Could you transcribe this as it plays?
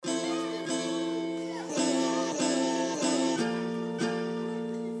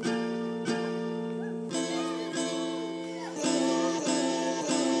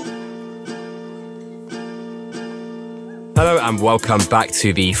Hello and welcome back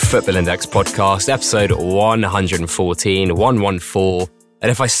to the Football Index podcast, episode 114.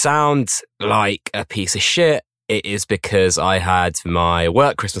 And if I sound like a piece of shit, it is because I had my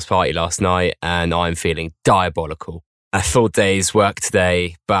work Christmas party last night and I'm feeling diabolical. A full day's work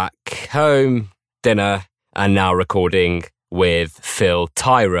today, back home, dinner, and now recording with Phil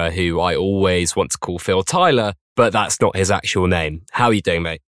Tyrer, who I always want to call Phil Tyler, but that's not his actual name. How are you doing,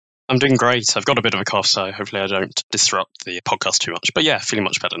 mate? I'm doing great. I've got a bit of a cough, so hopefully I don't disrupt the podcast too much. But yeah, feeling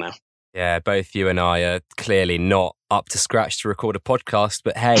much better now. Yeah, both you and I are clearly not up to scratch to record a podcast,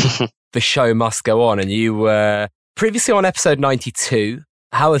 but hey, the show must go on. And you were previously on episode 92.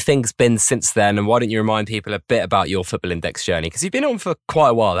 How have things been since then? And why don't you remind people a bit about your Football Index journey? Because you've been on for quite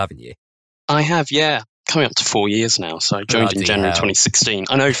a while, haven't you? I have, yeah. Coming up to 4 years now. So I joined in January 2016.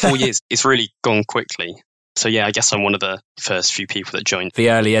 I know 4 years, it's really gone quickly. So yeah, I guess I'm one of the first few people that joined. The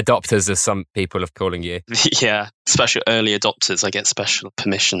early adopters, as some people are calling you. Yeah, special early adopters. I get special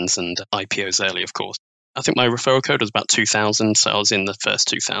permissions and IPOs early, of course. I think my referral code was about 2000, so I was in the first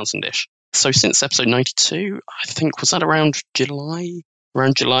 2000-ish. So since episode 92, I think, was that around July?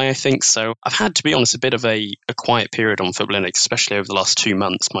 Around July, I think. So I've had, to be honest, a bit of a quiet period on Football Index, especially over the last 2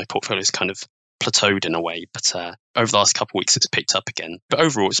 months. My portfolio's kind of plateaued in a way, but over the last couple of weeks, it's picked up again. But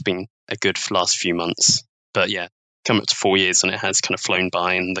overall, it's been a good last few months. But yeah, coming up to 4 years and it has kind of flown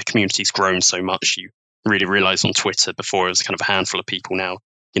by and the community's grown so much. You really realise on Twitter before it was kind of a handful of people. Now,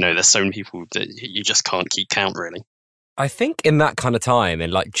 you know, there's so many people that you just can't keep count, really. I think in that kind of time,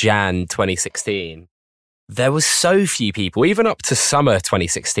 in like Jan 2016, there was so few people, even up to summer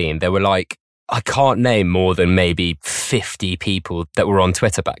 2016, there were like, I can't name more than maybe 50 people that were on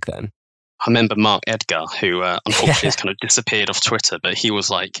Twitter back then. I remember Mark Edgar, who unfortunately has kind of disappeared off Twitter, but he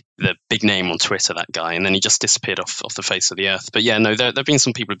was like the big name on Twitter, that guy, and then he just disappeared off the face of the earth. But yeah, no, there have been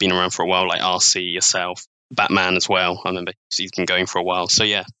some people who've been around for a while, like RC, yourself, Batman as well. I remember he's been going for a while. So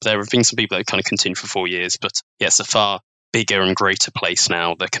yeah, there have been some people that have kind of continued for 4 years, but yeah, it's a far bigger and greater place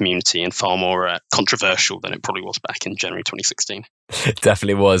now, the community, and far more controversial than it probably was back in January 2016. It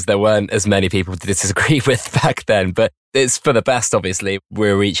definitely was. There weren't as many people to disagree with back then, but it's for the best, obviously.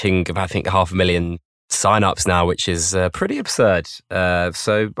 We're reaching, I think, 500,000 sign-ups now, which is pretty absurd.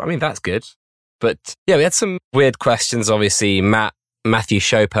 So, I mean, that's good. But yeah, we had some weird questions, obviously. Matthew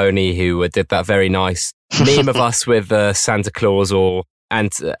Showpony, who did that very nice meme of us with Santa Claus or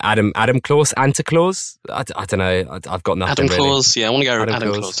Adam Claus, Santa Claus. I don't know. I've got nothing. Adam really. Claus, yeah, I want to go with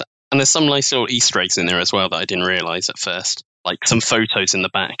Adam Claus. And there's some nice little Easter eggs in there as well that I didn't realise at first. Like some photos in the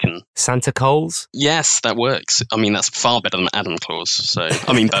back and Santa Coles. Yes, that works. I mean, that's far better than Adam Claus. So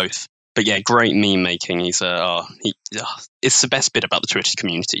I mean, both. But yeah, great meme making. It's the best bit about the Twitter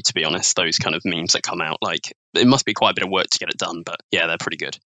community, to be honest. Those kind of memes that come out, like it must be quite a bit of work to get it done, but yeah, they're pretty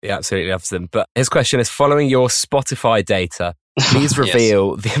good. Yeah, absolutely loves them. But his question is: following your Spotify data, please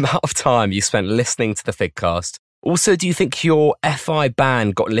reveal the amount of time you spent listening to the Figcast. Also, do you think your FI ban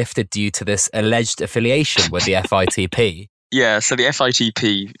got lifted due to this alleged affiliation with the FITP? Yeah, so the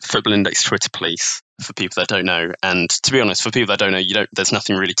FITP, Football Index Twitter Police, for people that don't know. And to be honest, for people that don't know, there's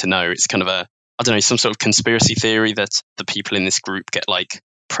nothing really to know. It's kind of some sort of conspiracy theory that the people in this group get like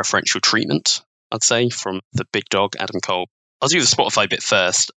preferential treatment, I'd say, from the big dog, Adam Cole. I'll do the Spotify bit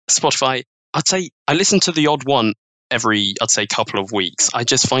first. Spotify, I'd say I listen to the odd one every, I'd say, couple of weeks. I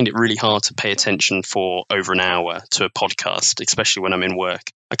just find it really hard to pay attention for over an hour to a podcast, especially when I'm in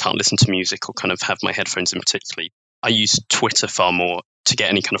work. I can't listen to music or kind of have my headphones in particularly. I use Twitter far more to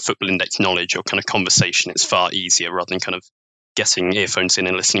get any kind of Football Index knowledge or kind of conversation. It's far easier rather than kind of getting earphones in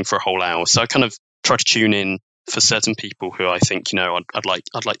and listening for a whole hour. So I kind of try to tune in for certain people who I think, I'd like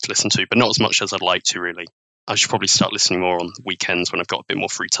to listen to, but not as much as I'd like to, really. I should probably start listening more on weekends when I've got a bit more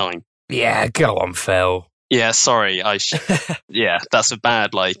free time. Yeah, go on, Phil. Yeah, sorry. Yeah, that's a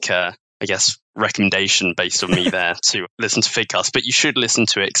bad, I guess, recommendation based on me there to listen to Figcast. But you should listen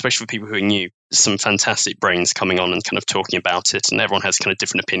to it, especially for people who are new. Some fantastic brains coming on and kind of talking about it. And everyone has kind of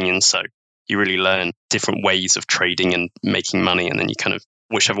different opinions. So you really learn different ways of trading and making money. And then you kind of,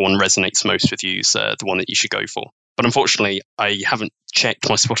 whichever one resonates most with you is the one that you should go for. But unfortunately, I haven't checked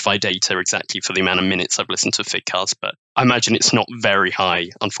my Spotify data exactly for the amount of minutes I've listened to Figcast. But I imagine it's not very high,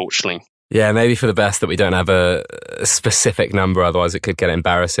 unfortunately. Yeah, maybe for the best that we don't have a specific number, otherwise it could get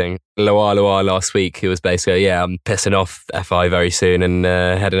embarrassing. Loa last week, he was basically, I'm pissing off FI very soon and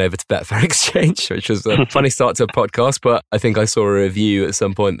heading over to Betfair Exchange, which was a funny start to a podcast, but I think I saw a review at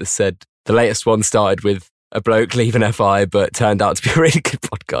some point that said the latest one started with a bloke leaving FI, but turned out to be a really good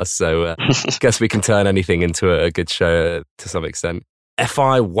podcast, so I guess we can turn anything into a good show to some extent.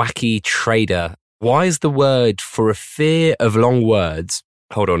 FI Wacky Trader. Why is the word for a fear of long words?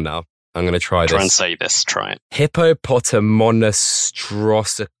 Hold on now. I'm going to try this. Try and say this. Try it.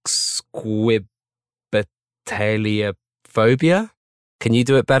 Hippopotamonostrosquibateliophobia? Can you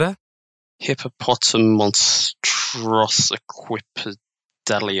do it better?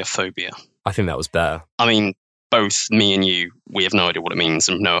 Hippopotamonstrosquipedaliophobia. I think that was better. I mean, both me and you, we have no idea what it means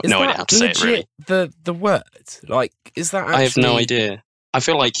and no idea how to say it, really. The word? Like, is that actually... I have no idea. I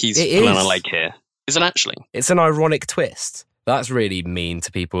feel like he's pulling a leg here. Is it actually? It's an ironic twist. That's really mean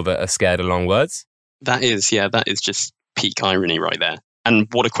to people that are scared of long words. That is just peak irony right there. And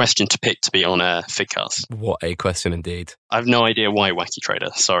what a question to pick to be on a Figcast. What a question indeed. I have no idea why, Wacky Trader.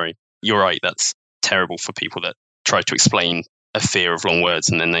 Sorry. You're right, that's terrible for people that try to explain a fear of long words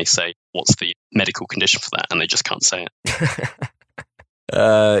and then they say, what's the medical condition for that? And they just can't say it.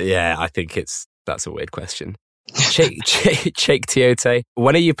 Yeah, I think that's a weird question. Jake Tiote,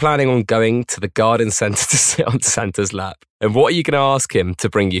 when are you planning on going to the garden centre to sit on Santa's lap? And what are you going to ask him to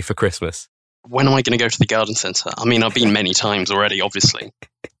bring you for Christmas? When am I going to go to the garden centre? I mean, I've been many times already, obviously.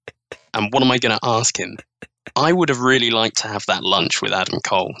 And what am I going to ask him? I would have really liked to have that lunch with Adam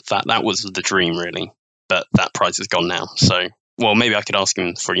Cole. That was the dream, really. But that prize is gone now. So, well, maybe I could ask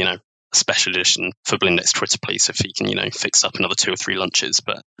him for, a special edition Football Index Twitter, please, if he can, fix up another 2 or 3 lunches.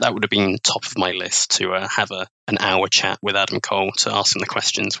 But that would have been top of my list to have an hour chat with Adam Cole to ask him the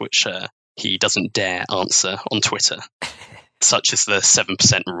questions which he doesn't dare answer on Twitter, such as the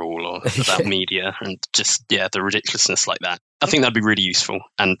 7% rule or about media and just, the ridiculousness like that. I think that'd be really useful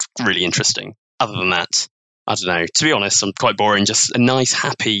and really interesting. Other than that, I don't know. To be honest, I'm quite boring. Just a nice,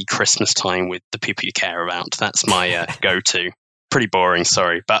 happy Christmas time with the people you care about. That's my go-to. Pretty boring,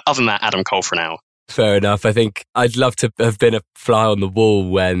 sorry. But other than that, Adam Cole for an hour. Fair enough. I think I'd love to have been a fly on the wall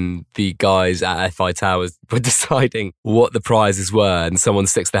when the guys at FI Towers were deciding what the prizes were and someone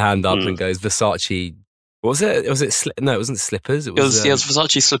sticks their hand up and goes, Versace... What was it? No, it wasn't slippers. It was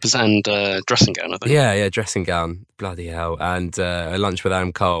Versace slippers and dressing gown, I think. Yeah, dressing gown. Bloody hell. And a lunch with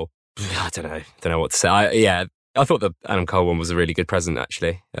Adam Cole. I don't know what to say. I thought the Adam Cole one was a really good present,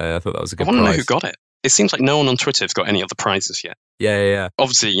 actually. I thought that was a good prize. I want to know who got it. It seems like no one on Twitter has got any other prizes yet. Yeah.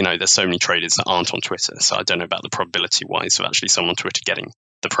 Obviously, there's so many traders that aren't on Twitter, so I don't know about the probability-wise of actually someone on Twitter getting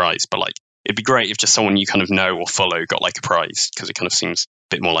the prize. But, it'd be great if just someone you kind of know or follow got, a prize, because it kind of seems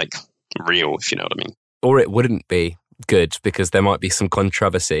a bit more, real, if you know what I mean. Or it wouldn't be good because there might be some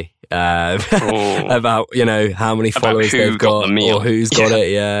controversy about, how many followers they've got or who's got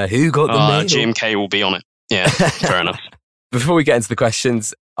it. Yeah, who got the meal? GMK will be on it. Yeah, fair enough. Before we get into the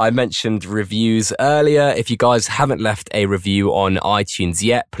questions, I mentioned reviews earlier. If you guys haven't left a review on iTunes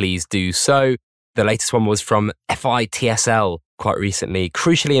yet, please do so. The latest one was from FITSL quite recently.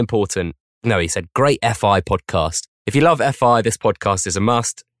 Crucially important. No, he said, great FI podcast. If you love FI, this podcast is a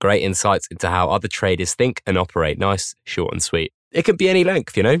must. Great insights into how other traders think and operate. Nice, short and sweet. It could be any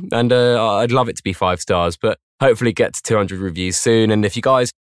length, and I'd love it to be 5 stars, but hopefully get to 200 reviews soon. And if you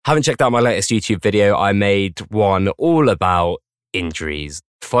guys haven't checked out my latest YouTube video, I made one all about injuries.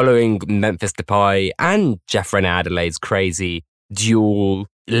 Following Memphis Depay and Jeffrey Adelaide's crazy dual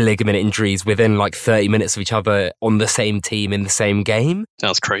ligament injuries within 30 minutes of each other on the same team in the same game.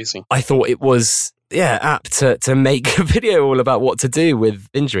 That's crazy. I thought it was... apt to make a video all about what to do with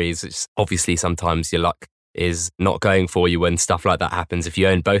injuries. It's obviously, sometimes your luck is not going for you when stuff like that happens. If you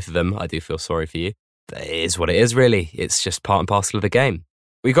own both of them, I do feel sorry for you. But it is what it is, really. It's just part and parcel of the game.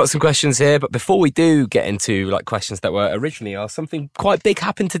 We've got some questions here, but before we do get into questions that were originally asked, something quite big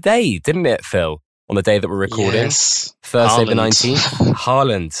happened today, didn't it, Phil? On the day that we're recording. Yes. Thursday the 19th.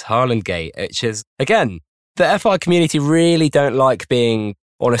 Haaland Gate, which is, again, the FI community really don't like being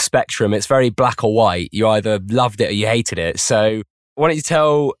on a spectrum. It's very black or white. You either loved it or you hated it. So why don't you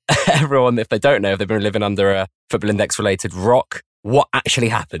tell everyone, if they don't know, if they've been living under a Football Index related rock, what actually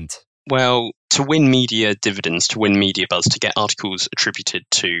happened? Well, to win media dividends, to win media buzz, to get articles attributed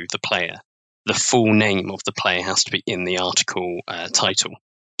to the player, the full name of the player has to be in the article title.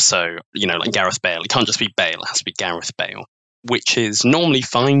 So, like Gareth Bale, it can't just be Bale, it has to be Gareth Bale, which is normally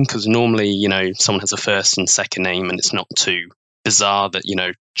fine because normally, someone has a first and second name and it's not too bizarre that,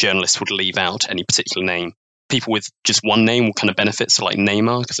 journalists would leave out any particular name. People with just one name will kind of benefit, so like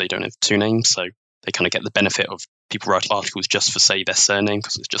Neymar, because they don't have 2 names, so they kind of get the benefit of people writing articles just for, say, their surname,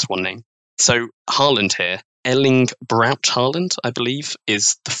 because it's just one name. So Haaland here, Erling Braut Haaland, I believe,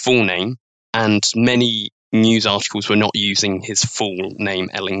 is the full name, and many news articles were not using his full name,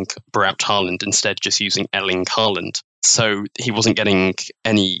 Erling Braut Haaland, instead just using Erling Haaland. So he wasn't getting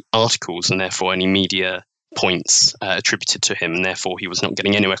any articles and therefore any media points attributed to him, and therefore he was not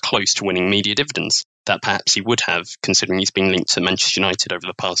getting anywhere close to winning media dividends that perhaps he would have, considering he's been linked to Manchester United over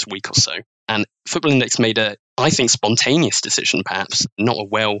the past week or so. And Football Index made an I think, spontaneous decision, perhaps, not a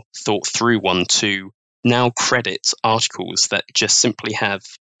well thought through one, to now credit articles that just simply have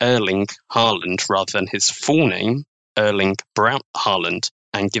Erling Haaland rather than his full name, Erling Braut Haaland,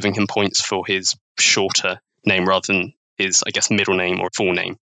 and giving him points for his shorter name rather than his, I guess, middle name or full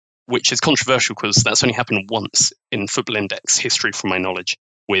name, which is controversial because that's only happened once in Football Index history, from my knowledge,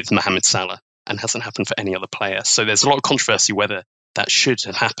 with Mohamed Salah, and hasn't happened for any other player. So there's a lot of controversy whether that should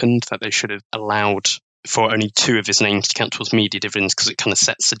have happened, that they should have allowed for only 2 of his names to count towards media dividends, because it kind of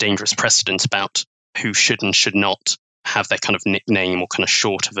sets a dangerous precedent about who should and should not have their kind of nickname or kind of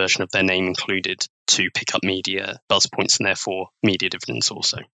shorter version of their name included to pick up media buzz points and therefore media dividends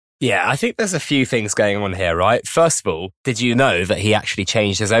also. Yeah, I think there's a few things going on here, right? First of all, did you know that he actually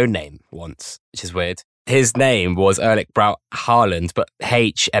changed his own name once, which is weird? His name was Erling Braut Haaland, but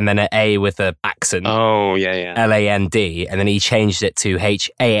H and then an A with an accent. Oh, yeah. Land, and then he changed it to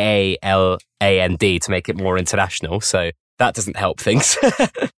Haaland to make it more international. So that doesn't help things.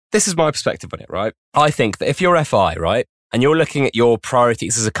 This is my perspective on it, right? I think that if you're FI, right, and you're looking at your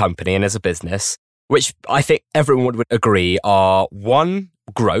priorities as a company and as a business, which I think everyone would agree are 1,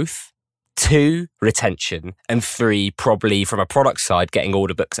 growth, 2, retention, and 3, probably from a product side, getting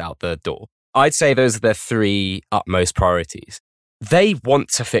order books out the door. I'd say those are their 3 utmost priorities. They want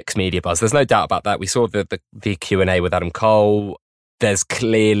to fix media buzz. There's no doubt about that. We saw the Q&A with Adam Cole. There's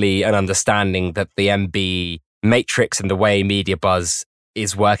clearly an understanding that the MB matrix and the way media buzz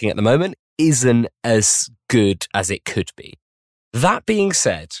is working at the moment isn't as good as it could be. That being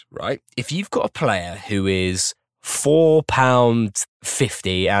said, right, if you've got a player who is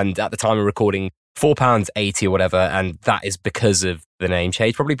 £4.50 and at the time of recording £4.80 or whatever, and that is because of the name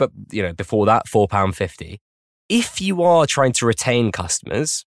change probably, but before that £4.50. If you are trying to retain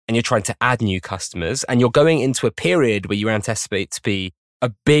customers and you're trying to add new customers and you're going into a period where you anticipate to be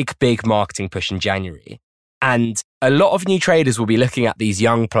a big marketing push in January, and a lot of new traders will be looking at these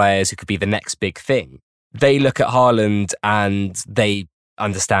young players who could be the next big thing. They look at Haaland and they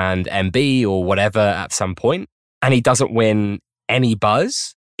understand MB or whatever at some point, and he doesn't win any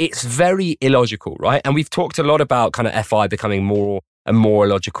buzz. It's very illogical, right? And we've talked a lot about kind of FI becoming more and more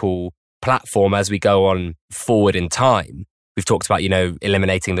illogical platform as we go on forward in time. We've talked about,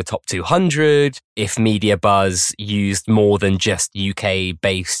 eliminating the top 200, if media buzz used more than just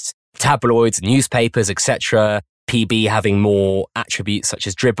UK-based tabloids, newspapers, etc. PB having more attributes such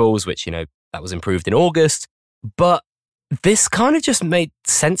as dribbles, which, that was improved in August. But this kind of just made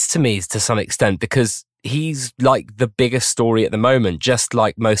sense to me to some extent because he's like the biggest story at the moment, just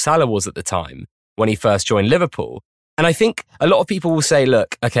like Mo Salah was at the time when he first joined Liverpool. And I think a lot of people will say,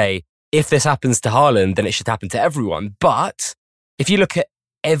 look, okay, if this happens to Haaland, then it should happen to everyone. But if you look at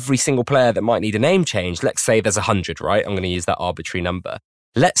every single player that might need a name change, let's say there's 100, right? I'm going to use that arbitrary number.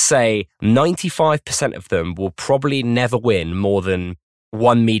 Let's say 95% of them will probably never win more than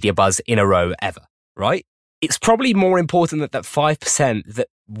 1 media buzz in a row ever, right? It's probably more important that 5% that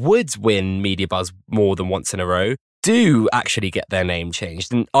would win media buzz more than once in a row do actually get their name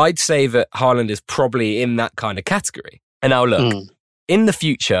changed. And I'd say that Haaland is probably in that kind of category. And now look, in the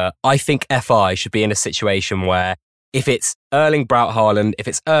future, I think FI should be in a situation where if it's Erling Braut Haaland, if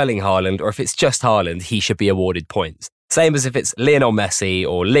it's Erling Haaland, or if it's just Haaland, he should be awarded points. Same as if it's Lionel Messi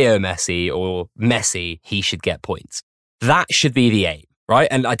or Leo Messi or Messi, he should get points. That should be the aim, right?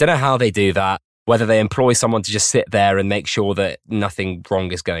 And I don't know how they do that, whether they employ someone to just sit there and make sure that nothing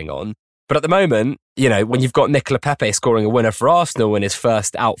wrong is going on. But at the moment, when you've got Nicola Pepe scoring a winner for Arsenal in his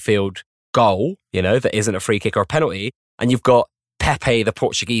first outfield goal, that isn't a free kick or a penalty, and you've got Pepe, the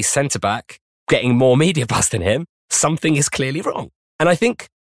Portuguese centre-back, getting more media buzz than him, something is clearly wrong. And I think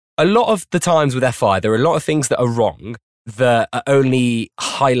a lot of the times with FI, there are a lot of things that are wrong that are only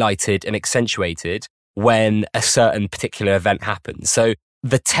highlighted and accentuated when a certain particular event happens. So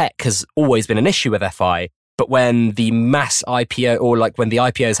the tech has always been an issue with FI, but when the mass IPO, or like when the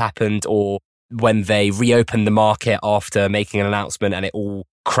IPOs happened, or when they reopened the market after making an announcement and it all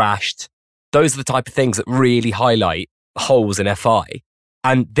crashed, those are the type of things that really highlight holes in FI.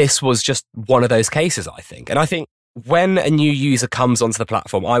 And this was just one of those cases, I think. And I think when a new user comes onto the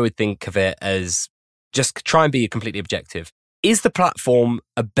platform, I would think of it as just try and be completely objective. Is the platform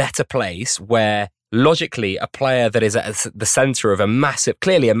a better place where logically a player that is at the center of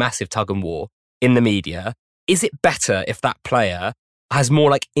clearly a massive tug and war in the media, is it better if that player has more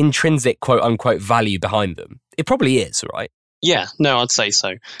like intrinsic quote unquote value behind them? It probably is, right? Yeah, no, I'd say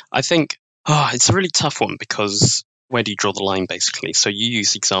so. I think it's a really tough one because where do you draw the line, basically? So you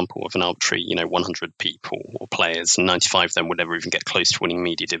use the example of an arbitrary, 100 people or players, and 95 of them would never even get close to winning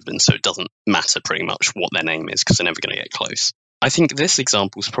media dividends. So it doesn't matter pretty much what their name is because they're never going to get close. I think this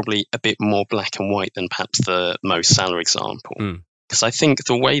example is probably a bit more black and white than perhaps the Mo Salah example. Because I think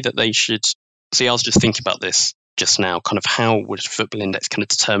the way that they should... See, I was just thinking about this just now, kind of how would Football Index kind of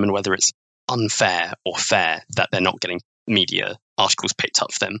determine whether it's unfair or fair that they're not getting media articles picked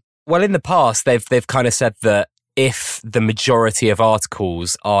up for them? Well, in the past, they've kind of said that if the majority of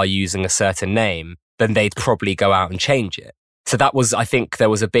articles are using a certain name, then they'd probably go out and change it. So that was, I think there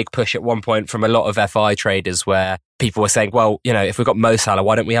was a big push at one point from a lot of FI traders where people were saying, well, you know, if we've got Mo Salah,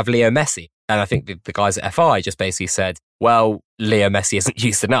 why don't we have Leo Messi? And I think the guys at FI just basically said, well, Leo Messi isn't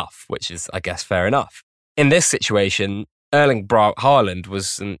used enough, which is, I guess, fair enough. In this situation, Erling Braut Haaland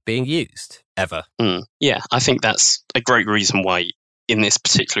wasn't being used ever. Yeah, I think that's a great reason why in this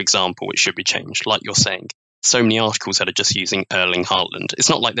particular example it should be changed. Like you're saying, so many articles that are just using Erling Haaland. It's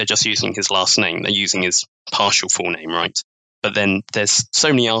not like they're just using his last name, they're using his partial full name, right? But then there's so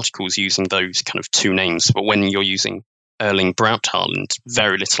many articles using those kind of two names. But when you're using Erling Braut Haaland,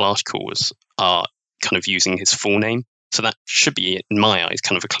 very little articles are kind of using his full name. So that should be, in my eyes,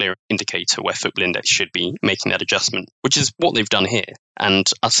 kind of a clear indicator where Football Index should be making that adjustment, which is what they've done here. And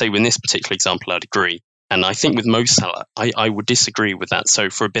I'd say with this particular example, I'd agree. And I think with Mo Salah, I would disagree with that.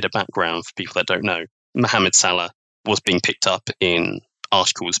 So for a bit of background for people that don't know, Mohamed Salah was being picked up in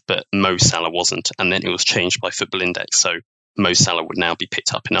articles, but Mo Salah wasn't. And then it was changed by Football Index. So Mo Salah would now be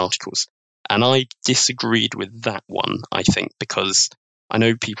picked up in articles. And I disagreed with that one, I think, because I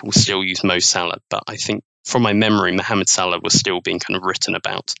know people still use Mo Salah, but I think from my memory, Mohamed Salah was still being kind of written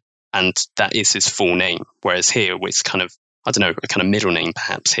about. And that is his full name. Whereas here, it's kind of, I don't know, a kind of middle name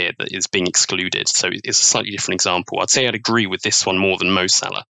perhaps here that is being excluded. So it's a slightly different example. I'd say I'd agree with this one more than Mo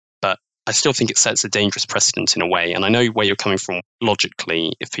Salah, but I still think it sets a dangerous precedent in a way. And I know where you're coming from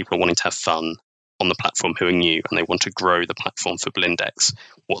logically, if people are wanting to have fun on the platform who are new and they want to grow the platform Football Index,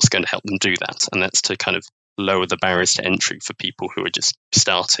 what's going to help them do that? And that's to kind of lower the barriers to entry for people who are just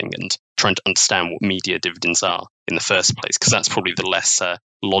starting and trying to understand what media dividends are in the first place, because that's probably the less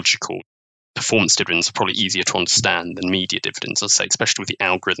logical. Performance dividends are probably easier to understand than media dividends, I'd say, especially with the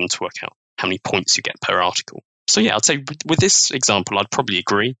algorithm to work out how many points you get per article. So yeah, I'd say with this example, I'd probably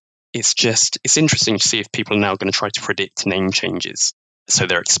agree. It's interesting to see if people are now going to try to predict name changes. So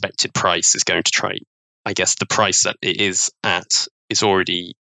their expected price is going to trade. I guess the price that it is at is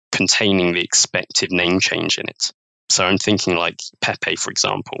already containing the expected name change in it. So I'm thinking like Pepe, for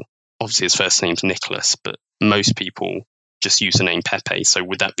example. Obviously his first name's Nicholas, but most people just use the name Pepe. So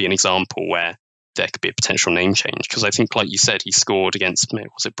would that be an example where there could be a potential name change? Because I think, like you said, he scored against,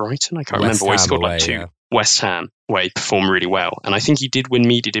 was it Brighton? I can't remember. Where he scored like two. Yeah. West Ham, where he performed really well. And I think he did win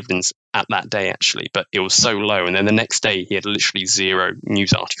media dividends at that day, actually, but it was so low. And then the next day, he had literally 0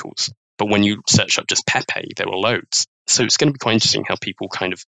 news articles. But when you search up just Pepe, there were loads. So it's going to be quite interesting how people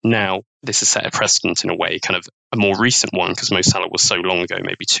kind of now, this has set a precedent in a way, kind of a more recent one, because Mo Salah was so long ago,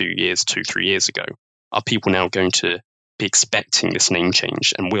 maybe 3 years ago. Are people now going to be expecting this name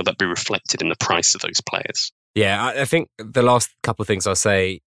change? And will that be reflected in the price of those players? Yeah, I think the last couple of things I'll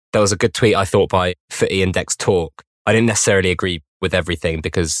say, there was a good tweet I thought by Footy Index Talk. I didn't necessarily agree with everything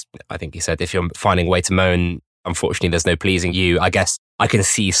because I think he said if you're finding a way to moan, unfortunately there's no pleasing you. I guess I can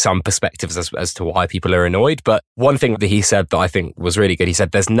see some perspectives as to why people are annoyed. But one thing that he said that I think was really good, he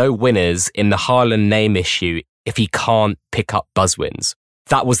said there's no winners in the Haaland name issue if he can't pick up buzzwins.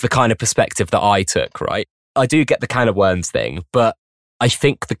 That was the kind of perspective that I took, right? I do get the can of worms thing, but I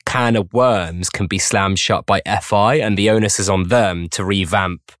think the can of worms can be slammed shut by FI and the onus is on them to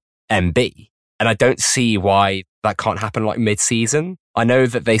revamp MB. And I don't see why that can't happen like mid-season. I know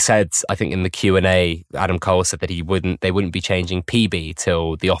that they said, I think in the Q&A, Adam Cole said that they wouldn't be changing PB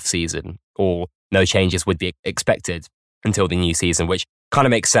till the off-season, or no changes would be expected until the new season, which kind of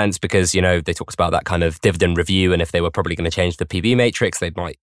makes sense because, you know, they talked about that kind of dividend review, and if they were probably going to change the PB matrix, they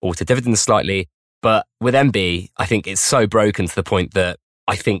might alter dividends slightly. But with MB, I think it's so broken to the point that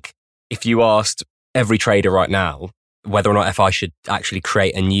I think if you asked every trader right now whether or not FI should actually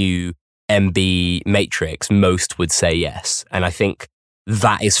create a new MB matrix, most would say yes. And I think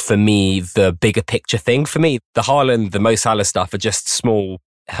that is, for me, the bigger picture thing. For me, the Haaland, the Mo Salah stuff are just small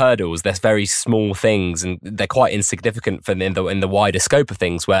hurdles. They're very small things and they're quite insignificant in the wider scope of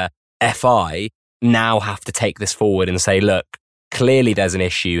things, where FI now have to take this forward and say, look, clearly there's an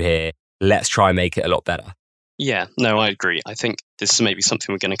issue here. Let's try and make it a lot better. Yeah, no, I agree. I think this is maybe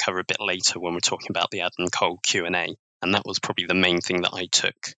something we're going to cover a bit later when we're talking about the Adam Cole Q&A. And that was probably the main thing that I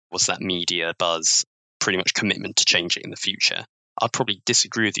took, was that media buzz, pretty much commitment to change it in the future. I'd probably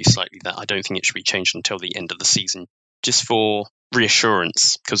disagree with you slightly that I don't think it should be changed until the end of the season, just for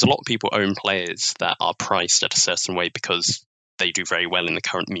reassurance, because a lot of people own players that are priced at a certain way because they do very well in the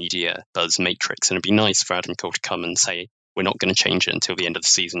current media buzz matrix. And it'd be nice for Adam Cole to come and say, we're not going to change it until the end of the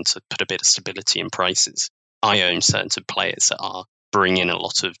season to put a bit of stability in prices. I own certain players that are bringing in a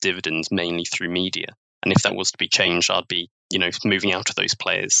lot of dividends, mainly through media. And if that was to be changed, I'd be, moving out of those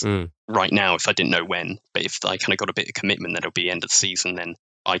players right now if I didn't know when. But if I kind of got a bit of commitment that it'll be end of the season, then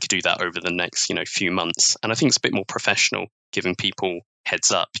I could do that over the next, few months. And I think it's a bit more professional, giving people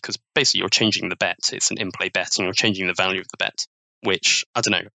heads up, because basically you're changing the bet. It's an in-play bet, and you're changing the value of the bet, which, I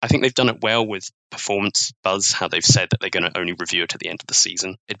don't know, I think they've done it well with Performance Buzz, how they've said that they're going to only review it at the end of the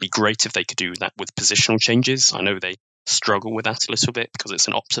season. It'd be great if they could do that with positional changes. I know they struggle with that a little bit because it's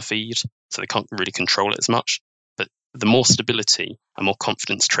an Opta feed, so they can't really control it as much. But the more stability and more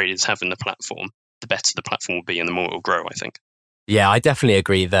confidence traders have in the platform, the better the platform will be and the more it will grow, I think. Yeah, I definitely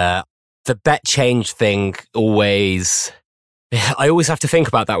agree there. The bet change thing I always have to think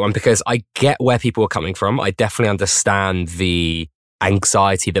about that one, because I get where people are coming from. I definitely understand the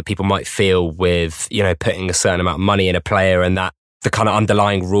anxiety that people might feel with, putting a certain amount of money in a player and that the kind of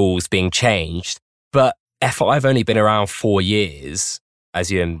underlying rules being changed. But FI have only been around 4 years,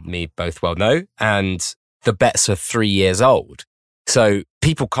 as you and me both well know, and the bets are 3 years old. So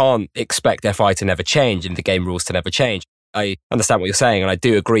people can't expect FI to never change and the game rules to never change. I understand what you're saying, and I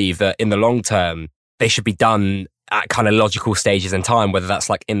do agree that in the long term, they should be done at kind of logical stages in time, whether that's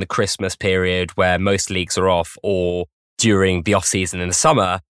like in the Christmas period where most leagues are off, or during the off season in the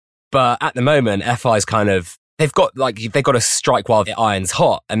summer. But at the moment, FI's they've got to strike while the iron's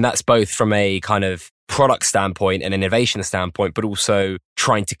hot. And that's both from a kind of product standpoint and innovation standpoint, but also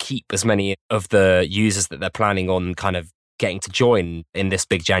trying to keep as many of the users that they're planning on kind of getting to join in this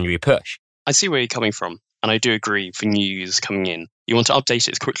big January push. I see where you're coming from. And I do agree, for new users coming in, you want to update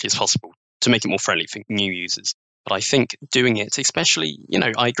it as quickly as possible to make it more friendly for new users. But I think doing it, especially,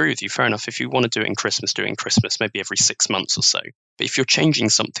 I agree with you, fair enough. If you want to do it in Christmas, do it in Christmas, maybe every 6 months or so. But if you're changing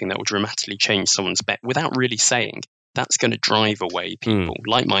something that will dramatically change someone's bet without really saying, that's going to drive away people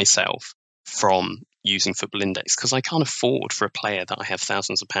like myself from using Football Index, because I can't afford for a player that I have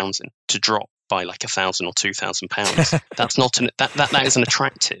thousands of pounds in to drop by like £1,000 or £2,000. That's not that isn't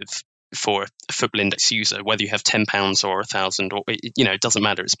attractive for a Football Index user, whether you have £10 or £1,000, or it doesn't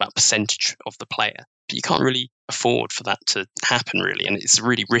matter. It's about percentage of the player. But you can't really afford for that to happen, really, and it's a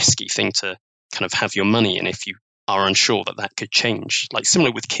really risky thing to kind of have your money in if you are unsure that that could change. Like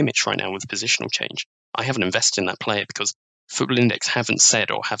similar with Kimmich right now with positional change. I haven't invested in that player because Football Index haven't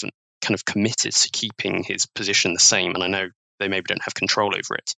said or haven't kind of committed to keeping his position the same, and I know they maybe don't have control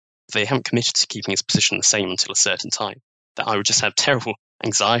over it. They haven't committed to keeping his position the same until a certain time. That I would just have terrible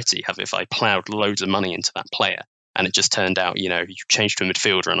anxiety if I ploughed loads of money into that player and it just turned out, you changed to a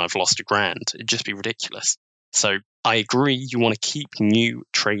midfielder and I've lost £1,000. It'd just be ridiculous. So I agree, you want to keep new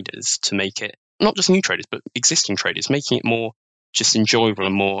traders to make it, not just new traders, but existing traders, making it more just enjoyable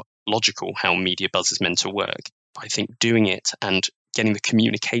and more logical how media buzz is meant to work. But I think doing it and getting the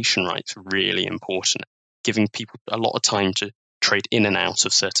communication right is really important. Giving people a lot of time to trade in and out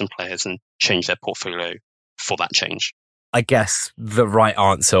of certain players and change their portfolio for that change. I guess the right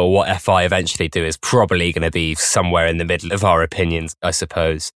answer, or what FI eventually do, is probably going to be somewhere in the middle of our opinions, I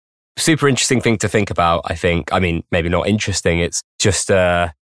suppose. Super interesting thing to think about, I think. I mean, maybe not interesting. It's just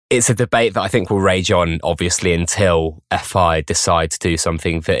it's a debate that I think will rage on, obviously, until FI decide to do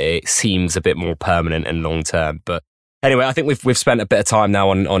something that it seems a bit more permanent and long term. But anyway, I think we've spent a bit of time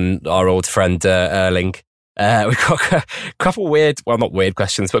now on our old friend Erling. We've got a couple not weird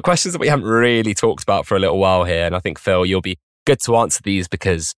questions, but questions that we haven't really talked about for a little while here. And I think, Phil, you'll be good to answer these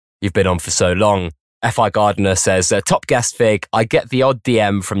because you've been on for so long. FI Gardener says, top guest Fig, I get the odd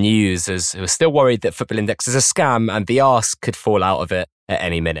DM from new users who are still worried that Football Index is a scam and the arse could fall out of it at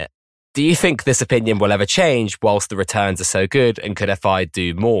any minute. Do you think this opinion will ever change whilst the returns are so good, and could FI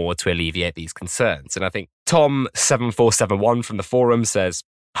do more to alleviate these concerns? And I think Tom7471 from the forum says,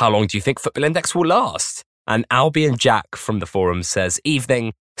 how long do you think Football Index will last? And Albion Jack from the forum says,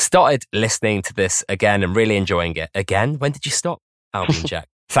 evening, started listening to this again and really enjoying it. Again? When did you stop? Albion Jack.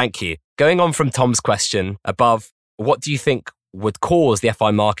 Thank you. Going on from Tom's question above, what do you think would cause the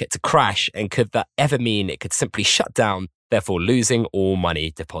FI market to crash, and could that ever mean it could simply shut down, therefore losing all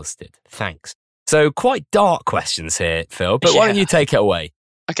money deposited? Thanks. So quite dark questions here, Phil, but why don't you take it away?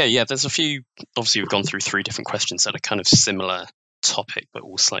 Okay, yeah, there's a few. Obviously, we've gone through 3 different questions that are kind of similar topic, but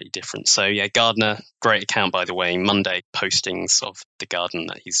all slightly different. So yeah, Gardner, great account, by the way. Monday postings of the garden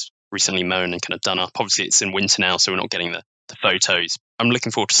that he's recently mown and kind of done up. Obviously, it's in winter now, so we're not getting the photos. I'm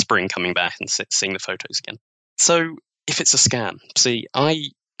looking forward to spring coming back and seeing the photos again. So if it's a scam, see, I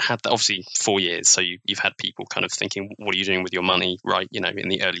had that obviously 4 years. So you've had people kind of thinking, what are you doing with your money, right? In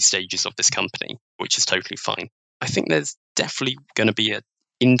the early stages of this company, which is totally fine. I think there's definitely going to be an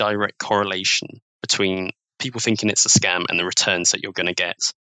indirect correlation between people thinking it's a scam and the returns that you're going to get.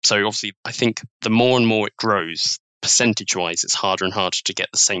 So obviously, I think the more and more it grows, percentage-wise, it's harder and harder to get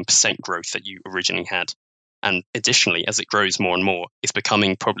the same percent growth that you originally had. And additionally, as it grows more and more, it's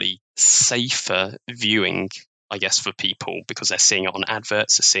becoming probably safer viewing, I guess, for people because they're seeing it on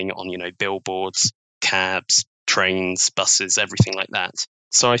adverts, they're seeing it on, billboards, cabs, trains, buses, everything like that.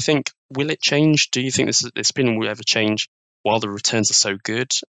 So I think, will it change? Do you think this spin will ever change while the returns are so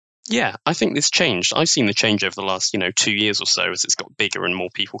good? Yeah, I think this changed. I've seen the change over the last, 2 years or so as it's got bigger and more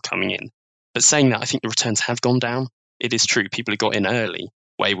people coming in. But saying that, I think the returns have gone down. It is true. People who got in early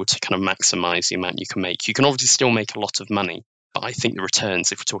were able to kind of maximize the amount you can make. You can obviously still make a lot of money, but I think the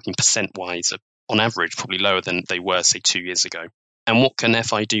returns, if we're talking percent-wise, are on average probably lower than they were, say, 2 years ago. And what can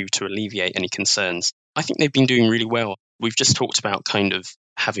FI do to alleviate any concerns? I think they've been doing really well. We've just talked about kind of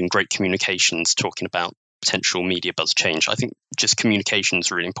having great communications, talking about potential media buzz change. I think just communication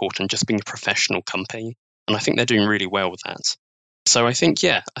is really important, just being a professional company. And I think they're doing really well with that. So I think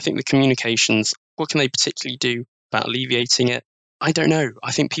the communications, what can they particularly do about alleviating it? I don't know.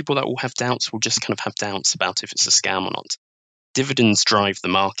 I think people that will have doubts will just kind of have doubts about if it's a scam or not. Dividends drive the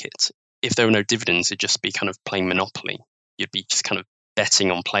market. If there were no dividends, it'd just be kind of playing Monopoly. You'd be just kind of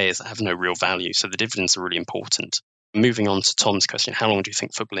betting on players that have no real value. So the dividends are really important. Moving on to Tom's question, how long do you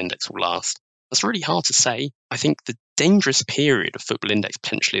think Football Index will last? That's really hard to say. I think the dangerous period of Football Index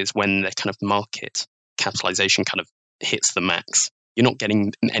potentially is when their kind of market capitalization kind of hits the max. You're not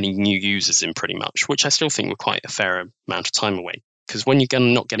getting any new users in pretty much, which I still think we're quite a fair amount of time away. Because when you're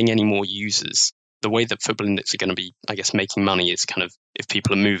not getting any more users, the way that Football Index are going to be, I guess, making money is kind of if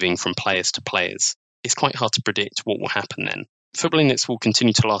people are moving from players to players. It's quite hard to predict what will happen then. Football Index will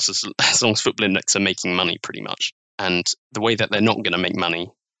continue to last as long as Football Index are making money pretty much. And the way that they're not going to make money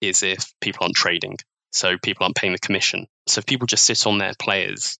is if people aren't trading. So people aren't paying the commission. So if people just sit on their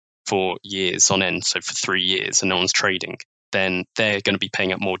players for years on end, so for 3 years and no one's trading, then they're going to be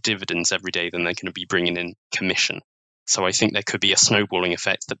paying up more dividends every day than they're going to be bringing in commission. So I think there could be a snowballing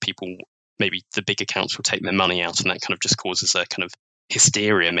effect that people, maybe the big accounts will take their money out, and that kind of just causes a kind of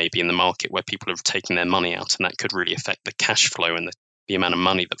hysteria maybe in the market where people are taking their money out, and that could really affect the cash flow and the amount of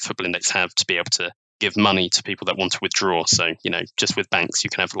money that Football Index have to be able to give money to people that want to withdraw. So, just with banks,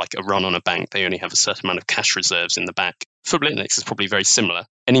 you can have like a run on a bank. They only have a certain amount of cash reserves in the back. Football Index is probably very similar.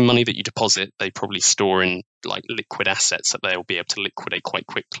 Any money that you deposit, they probably store in like liquid assets that they'll be able to liquidate quite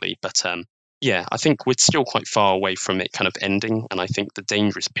quickly. But I think we're still quite far away from it kind of ending. And I think the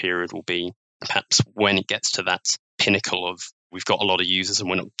dangerous period will be perhaps when it gets to that pinnacle of we've got a lot of users and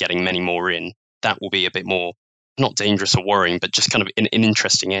we're not getting many more in. That will be a bit more, not dangerous or worrying, but just kind of an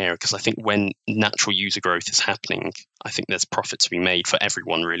interesting area. Because I think when natural user growth is happening, I think there's profit to be made for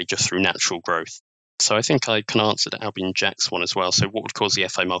everyone really just through natural growth. So I think I can answer the Albion Jack's one as well. So what would cause the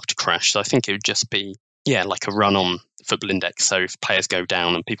FI market to crash? So I think it would just be, like a run on Football Index. So if players go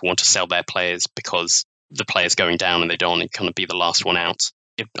down and people want to sell their players because the player's going down and they don't want to kind of be the last one out,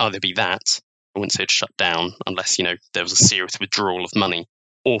 it'd either be that, I wouldn't say it'd shut down unless, there was a serious withdrawal of money,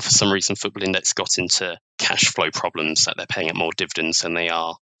 or for some reason Football Index got into cash flow problems that they're paying out more dividends than they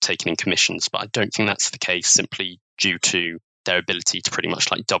are taking in commissions. But I don't think that's the case simply due to their ability to pretty much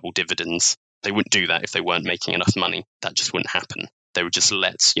like double dividends. They wouldn't do that if they weren't making enough money. That just wouldn't happen. They would just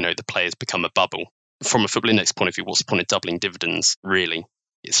let, the players become a bubble. From a Football Index point of view, what's the point of doubling dividends, really?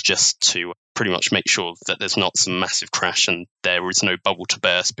 It's just to pretty much make sure that there's not some massive crash and there is no bubble to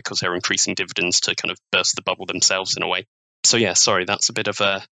burst because they're increasing dividends to kind of burst the bubble themselves in a way. So sorry, that's a bit of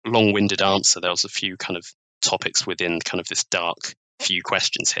a long-winded answer. There was a few kind of topics within kind of this dark few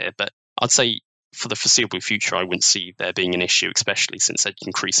questions here. But I'd say for the foreseeable future, I wouldn't see there being an issue, especially since they're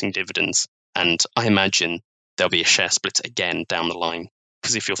increasing dividends. And I imagine there'll be a share split again down the line.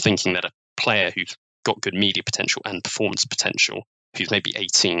 Because if you're thinking that a player who's got good media potential and performance potential, who's maybe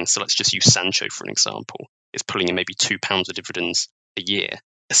 18, so let's just use Sancho for an example, is pulling in maybe £2 of dividends a year,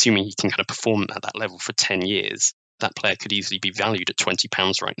 assuming he can kind of perform at that level for 10 years, that player could easily be valued at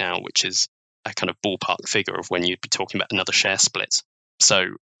 £20 right now, which is a kind of ballpark figure of when you'd be talking about another share split. So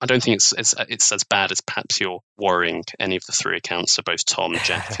I don't think it's as bad as perhaps you're worrying any of the three accounts, so both Tom,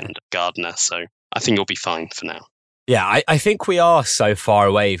 Jack and Gardner. So I think you'll be fine for now. Yeah, I think we are so far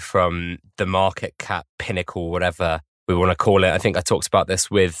away from the market cap pinnacle, whatever we want to call it. I think I talked about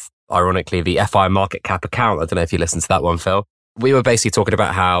this with, ironically, the FI market cap account. I don't know if you listened to that one, Phil. We were basically talking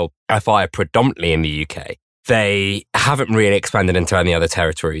about how FI are predominantly in the UK. They haven't really expanded into any other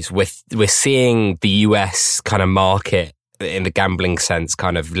territories. We're seeing the US kind of market in the gambling sense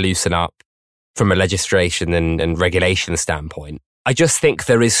kind of loosen up from a legislation and regulation standpoint. I just think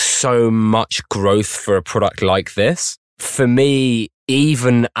there is so much growth for a product like this. For me,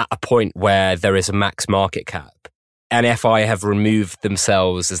 even at a point where there is a max market cap, and FI have removed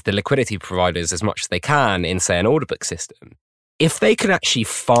themselves as the liquidity providers as much as they can in, say, an order book system, if they can actually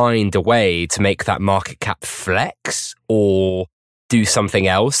find a way to make that market cap flex or do something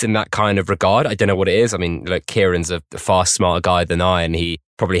else in that kind of regard, I don't know what it is. I mean, look, Kieran's a far smarter guy than I, and he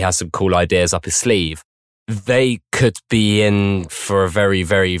probably has some cool ideas up his sleeve. They could be in for a very,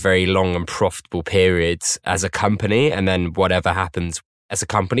 very, very long and profitable period as a company, and then whatever happens as a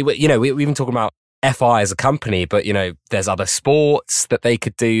company. You know, we're even talking about FI as a company, but, you know, there's other sports that they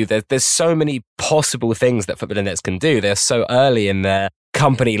could do. There's so many possible things that Football Index can do. They're so early in their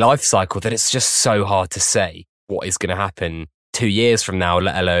company life cycle that it's just so hard to say what is going to happen 2 years from now,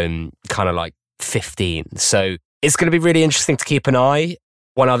 let alone kind of like 15. So it's going to be really interesting to keep an eye.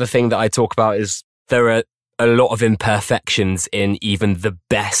 One other thing that I talk about is there are a lot of imperfections in even the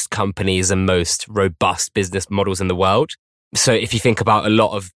best companies and most robust business models in the world. So if you think about a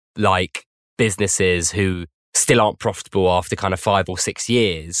lot of like businesses who still aren't profitable after kind of 5 or 6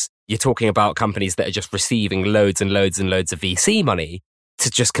 years, you're talking about companies that are just receiving loads and loads and loads of VC money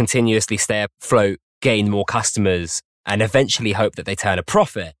to just continuously stay afloat, gain more customers, and eventually hope that they turn a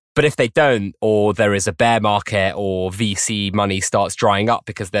profit. But if they don't, or there is a bear market or VC money starts drying up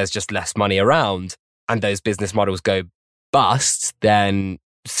because there's just less money around and those business models go bust, then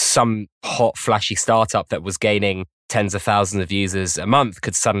some hot, flashy startup that was gaining tens of thousands of users a month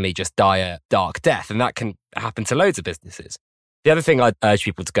could suddenly just die a dark death. And that can happen to loads of businesses. The other thing I'd urge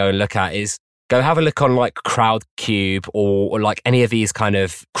people to go and look at is go have a look on like Crowdcube or like any of these kind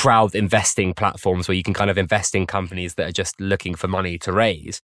of crowd investing platforms where you can kind of invest in companies that are just looking for money to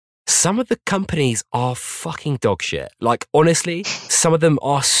raise. Some of the companies are fucking dog shit. Like, honestly, some of them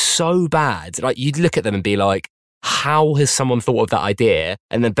are so bad. Like, you'd look at them and be like, how has someone thought of that idea?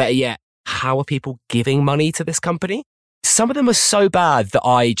 And then better yet, how are people giving money to this company? Some of them are so bad that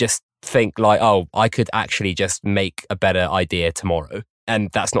I just think like, oh, I could actually just make a better idea tomorrow. And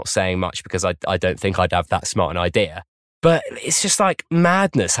that's not saying much because I don't think I'd have that smart an idea. But it's just like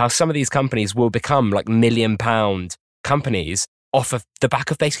madness how some of these companies will become like £1 million companies off of the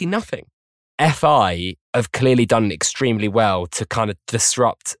back of basically nothing. FI have clearly done extremely well to kind of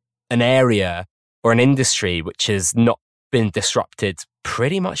disrupt an area or an industry which has not been disrupted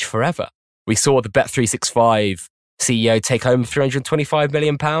pretty much forever. We saw the Bet365 CEO take home £325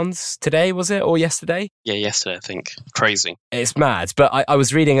 million today, was it? Or yesterday? Yeah, yesterday, I think. Crazy. It's mad. But I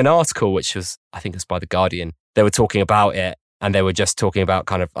was reading an article, which was, I think it was by The Guardian. They were talking about it, and they were just talking about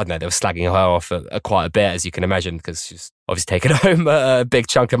kind of, I don't know, they were slagging her off quite a bit, as you can imagine, because she's obviously taken home a big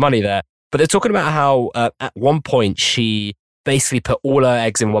chunk of money there. But they're talking about how at one point she basically put all her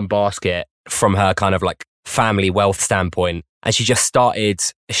eggs in one basket from her kind of like family wealth standpoint. And she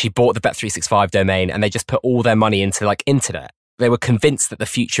bought the Bet365 domain and they just put all their money into like internet. They were convinced that the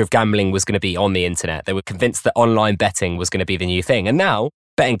future of gambling was going to be on the internet. They were convinced that online betting was going to be the new thing. And now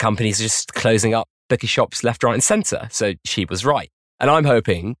betting companies are just closing up bookie shops left, right and centre. So she was right. And I'm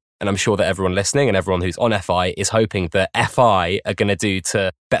hoping, and I'm sure that everyone listening and everyone who's on FI is hoping that FI are going to do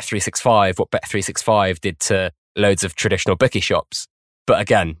to Bet365 what Bet365 did to loads of traditional bookie shops. But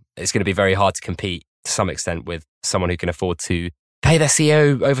again, it's going to be very hard to compete to some extent with someone who can afford to pay their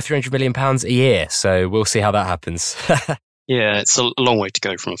CEO over £300 million a year. So we'll see how that happens. Yeah, it's a long way to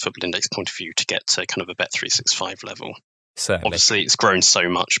go from a Football Index point of view to get to kind of a Bet365 level. Certainly. Obviously, it's grown so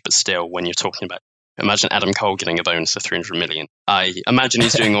much, but still, when you're talking about, imagine Adam Cole getting a bonus of 300 million. I imagine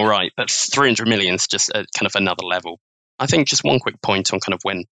he's doing all right, but 300 million is just a, kind of another level. I think just one quick point on kind of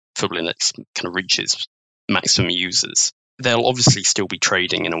when Football Index kind of reaches maximum users. They'll obviously still be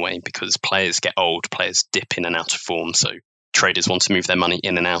trading in a way because players get old, players dip in and out of form. So traders want to move their money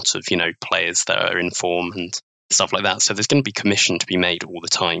in and out of, players that are in form and stuff like that. So there's going to be commission to be made all the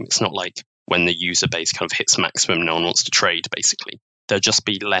time. It's not like when the user base kind of hits maximum, no one wants to trade, basically. There'll just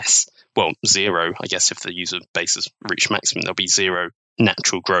be zero, I guess, if the user base has reached maximum, there'll be zero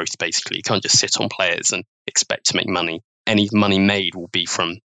natural growth, basically. You can't just sit on players and expect to make money. Any money made will be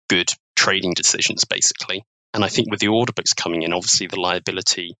from good trading decisions, basically. And I think with the order books coming in, obviously the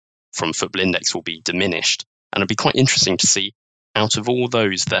liability from Football Index will be diminished. And it'd be quite interesting to see out of all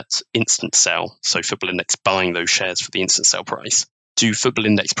those that instant sell, so Football Index buying those shares for the instant sell price, do Football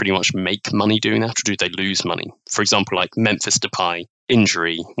Index pretty much make money doing that, or do they lose money? For example, like Memphis Depay,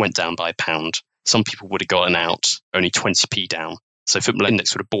 injury, went down by £1. Some people would have gotten out, only 20p down. So Football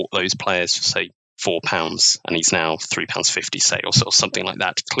Index would have bought those players for, say, £4, and he's now £3.50, say, or something like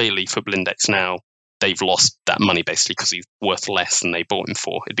that. Clearly, Football Index now, they've lost that money basically because he's worth less than they bought him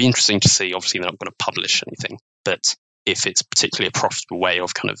for. It'd be interesting to see. Obviously, they're not going to publish anything, but if it's particularly a profitable way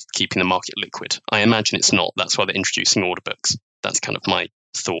of kind of keeping the market liquid. I imagine it's not. That's why they're introducing order books. That's kind of my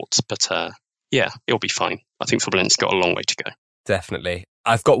thoughts. But yeah, it'll be fine. I think Football Index got a long way to go. Definitely.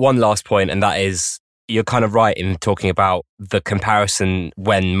 I've got one last point, and that is you're kind of right in talking about the comparison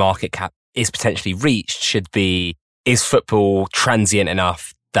when market cap is potentially reached should be, is football transient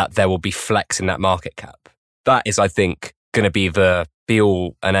enough that there will be flex in that market cap? That is, I think, going to be the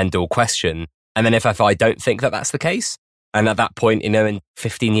be-all and end-all question. And then if FI don't think that that's the case, and at that point, in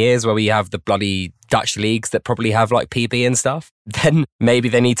 15 years where we have the bloody Dutch leagues that probably have like PB and stuff, then maybe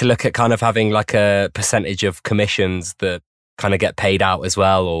they need to look at kind of having like a percentage of commissions that kind of get paid out as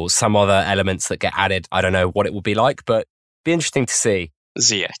well, or some other elements that get added. I don't know what it will be like, but be interesting to see.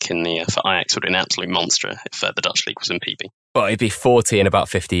 Ziyech in the for Ajax would be an absolute monster if the Dutch league was in PB. Well, he'd be 40 in about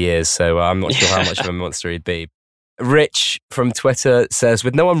 50 years, so I'm not sure how much of a monster he'd be. Rich from Twitter says,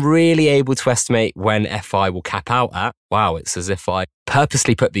 with no one really able to estimate when FI will cap out at, wow, it's as if I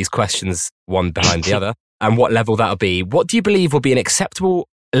purposely put these questions one behind the other, and what level that'll be, what do you believe will be an acceptable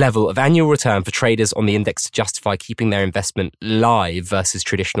level of annual return for traders on the index to justify keeping their investment live versus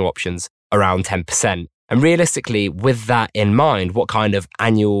traditional options around 10%? And realistically, with that in mind, what kind of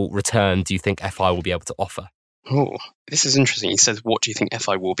annual return do you think FI will be able to offer? Oh, this is interesting. He says, what do you think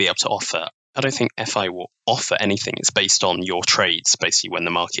FI will be able to offer? I don't think FI will offer anything. It's based on your trades, basically, when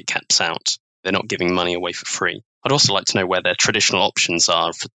the market caps out. They're not giving money away for free. I'd also like to know where their traditional options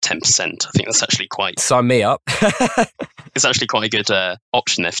are for 10%. I think that's actually quite... Sign me up. It's actually quite a good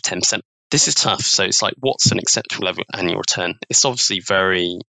option there for 10%. This is tough. So it's like, what's an acceptable level of annual return? It's obviously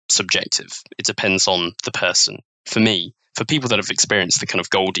very subjective. It depends on the person. For me, for people that have experienced the kind of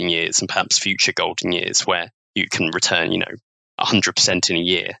golden years and perhaps future golden years where you can return, 100% in a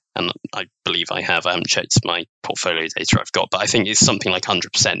year, and I believe I have. I haven't checked my portfolio data I've got, but I think it's something like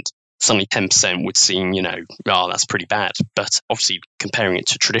 100%. Suddenly 10% would seem, that's pretty bad. But obviously comparing it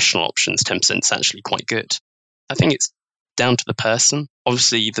to traditional options, 10% is actually quite good. I think it's down to the person.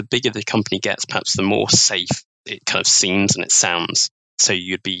 Obviously, the bigger the company gets, perhaps the more safe it kind of seems and it sounds. So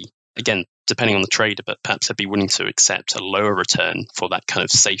you'd be, again, depending on the trader, but perhaps they'd be willing to accept a lower return for that kind of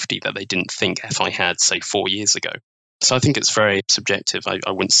safety that they didn't think FI had, say, 4 years ago. So I think it's very subjective.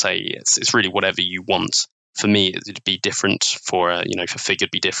 I wouldn't say it's really whatever you want. For me, it'd be different for Fig,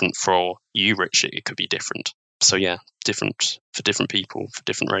 it'd be different for you, Rich. It could be different. So yeah, different for different people, for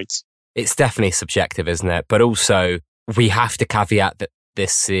different rates. It's definitely subjective, isn't it? But also, we have to caveat that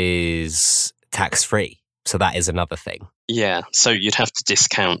this is tax-free. So that is another thing. Yeah, so you'd have to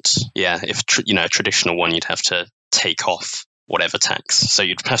discount, if a traditional one, you'd have to take off whatever tax. So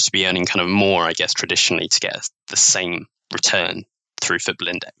you'd have to be earning kind of more, I guess, traditionally to get the same return through Football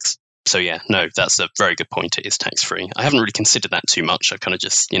Index. So yeah, no, that's a very good point. It is tax-free. I haven't really considered that too much. I've kind of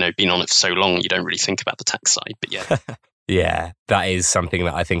just, been on it for so long, you don't really think about the tax side, but yeah. Yeah, that is something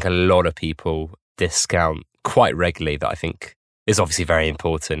that I think a lot of people discount quite regularly that I think is obviously very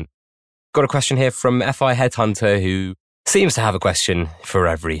important. Got a question here from FI Headhunter, who seems to have a question for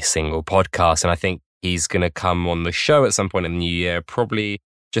every single podcast, and I think he's going to come on the show at some point in the new year, probably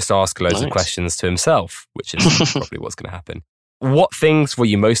just ask loads of questions to himself, which is probably what's going to happen. What things were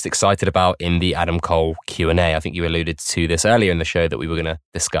you most excited about in the Adam Cole Q&A? I think you alluded to this earlier in the show that we were going to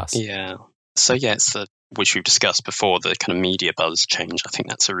discuss. Yeah. So yeah, it's which we've discussed before, the kind of media buzz change. I think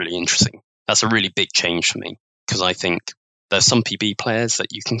that's a really big change for me, because I think there's some PB players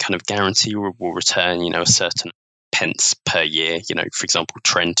that you can kind of guarantee will return, a certain pence per year. For example,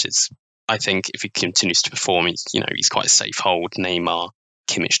 Trent is, I think if he continues to perform, he's quite a safe hold. Neymar,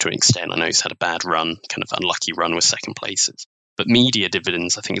 Kimmich to an extent. I know he's had a bad run, kind of unlucky run with second places. But media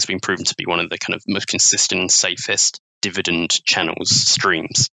dividends, I think, has been proven to be one of the kind of most consistent and safest dividend channels,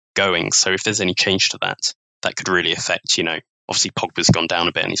 streams going. So if there's any change to that, that could really affect, obviously Pogba's gone down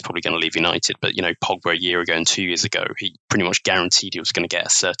a bit and he's probably going to leave United. But, Pogba a year ago and 2 years ago, he pretty much guaranteed he was going to get a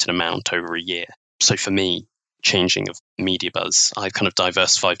certain amount over a year. So for me, changing of media buzz, I've kind of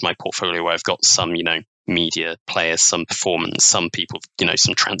diversified my portfolio where I've got some, media players, some performance, some people,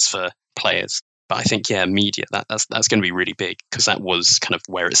 some transfer players. But I think, media, that's going to be really big, because that was kind of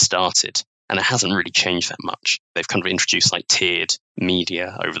where it started. And it hasn't really changed that much. They've kind of introduced like tiered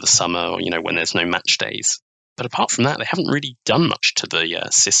media over the summer, or, when there's no match days. But apart from that, they haven't really done much to the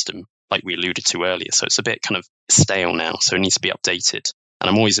system, like we alluded to earlier. So it's a bit kind of stale now. So it needs to be updated. And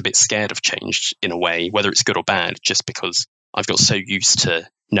I'm always a bit scared of change in a way, whether it's good or bad, just because I've got so used to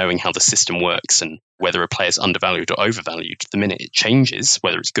knowing how the system works and whether a player's undervalued or overvalued. The minute it changes,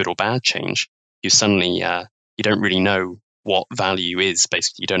 whether it's good or bad change, you suddenly, you don't really know what value is.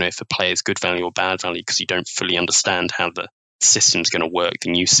 Basically, you don't know if a player is good value or bad value, because you don't fully understand how the system's going to work, the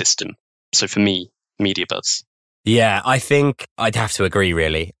new system. So for me, media buzz. Yeah, I think I'd have to agree,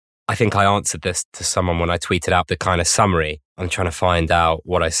 really. I think I answered this to someone when I tweeted out the kind of summary. I'm trying to find out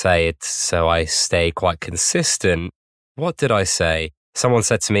what I say so I stay quite consistent. What did I say? Someone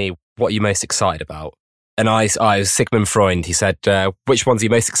said to me, what are you most excited about? And I was Sigmund Freud. He said, which ones are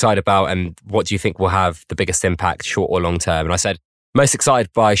you most excited about and what do you think will have the biggest impact, short or long term? And I said, most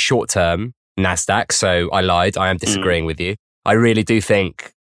excited by short term, NASDAQ. So I lied. I am disagreeing with you. I really do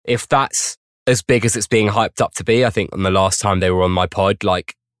think if that's as big as it's being hyped up to be, I think on the last time they were on my pod,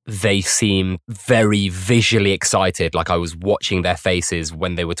 like they seemed very visually excited. Like I was watching their faces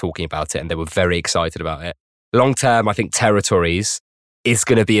when they were talking about it and they were very excited about it. Long term, I think territories is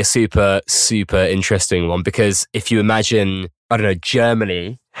going to be a super, super interesting one because if you imagine, I don't know,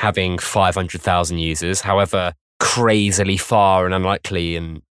 Germany having 500,000 users, however crazily far and unlikely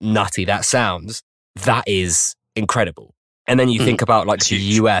and nutty that sounds, that is incredible. And then you think about like the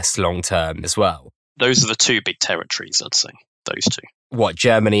US long term as well. Those are the two big territories, I'd say. Those two. What,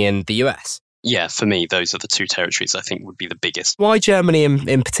 Germany and the US? Yeah, for me, those are the two territories I think would be the biggest. Why Germany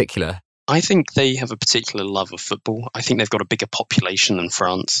in particular? I think they have a particular love of football. I think they've got a bigger population than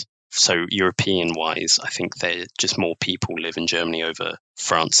France. So European-wise, I think just more people live in Germany over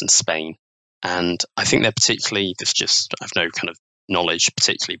France and Spain. And I think they're particularly, I've no kind of knowledge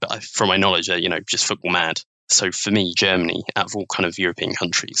particularly, but from my knowledge, they're, just football mad. So for me, Germany, out of all kind of European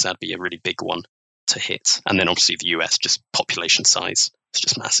countries, that'd be a really big one to hit. And then obviously the US, just population size, it's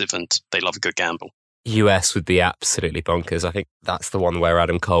just massive and they love a good gamble. US would be absolutely bonkers. I think that's the one where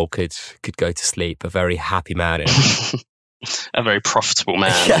Adam Cole could go to sleep, a very happy man. A very profitable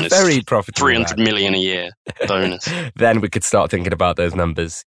man. Yeah, very profitable 300 million a year bonus. Then we could start thinking about those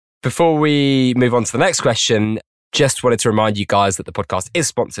numbers. Before we move on to the next question, just wanted to remind you guys that the podcast is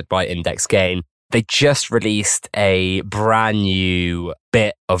sponsored by Index Gain. They just released a brand new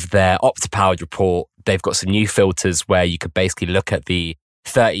bit of their Opta-powered report. They've got some new filters where you could basically look at the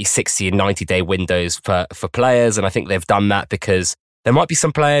 30, 60 and 90-day windows for players. And I think they've done that because there might be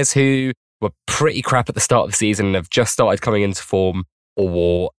some players who were pretty crap at the start of the season and have just started coming into form,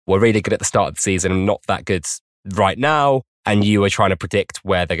 or were really good at the start of the season and not that good right now. And you are trying to predict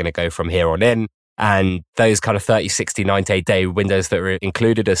where they're going to go from here on in. And those kind of 30, 60, 90-day windows that are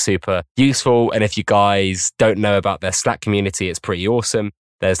included are super useful. And if you guys don't know about their Slack community, it's pretty awesome.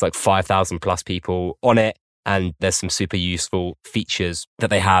 There's like 5,000 plus people on it. And there's some super useful features that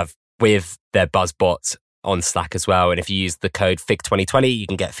they have with their BuzzBot on Slack as well. And if you use the code FIG2020, you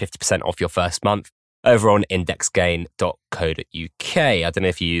can get 50% off your first month over on indexgain.co.uk. I don't know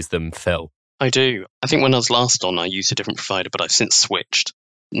if you use them, Phil. I do. I think when I was last on, I used a different provider, but I've since switched.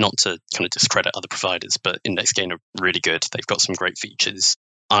 Not to kind of discredit other providers, but Index Gain are really good. They've got some great features.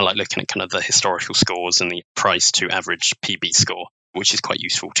 I like looking at kind of the historical scores and the price to average PB score, which is quite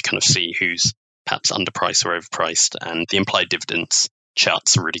useful to kind of see who's perhaps underpriced or overpriced. And the implied dividends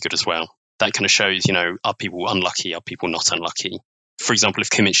charts are really good as well. That kind of shows, are people unlucky? Are people not unlucky? For example,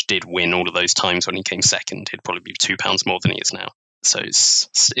 if Kimmich did win all of those times when he came second, he'd probably be £2 more than he is now. So it's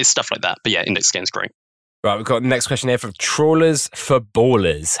stuff like that. But yeah, Index Gain's great. Right, we've got the next question here from Trawlers for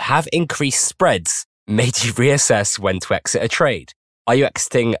Ballers. Have increased spreads made you reassess when to exit a trade? Are you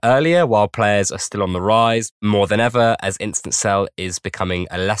exiting earlier while players are still on the rise more than ever as instant sell is becoming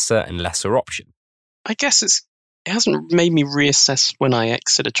a lesser and lesser option? I guess it hasn't made me reassess when I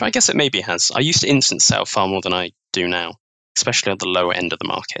exit a trade. I guess it maybe has. I used to instant sell far more than I do now, especially at the lower end of the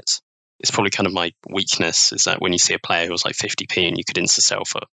market. It's probably kind of my weakness is that when you see a player who was like 50p and you could instant sell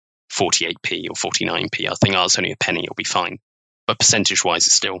for 48p or 49p, I think, it's only a penny, it'll be fine. But percentage-wise,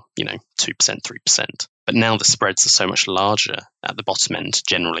 it's still, 2%, 3%. But now the spreads are so much larger at the bottom end,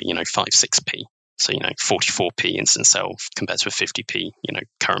 generally, 5, 6p. So, 44p instant sell compared to a 50p,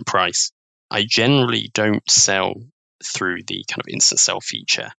 current price. I generally don't sell through the kind of instant sell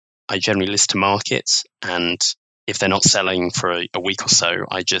feature. I generally list to market, and if they're not selling for a week or so,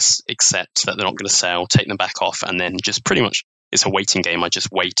 I just accept that they're not going to sell, take them back off, and then just pretty much it's a waiting game. I just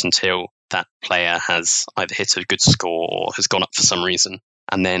wait until that player has either hit a good score or has gone up for some reason.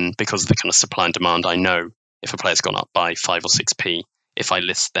 And then because of the kind of supply and demand, I know if a player's gone up by 5 or 6p, if I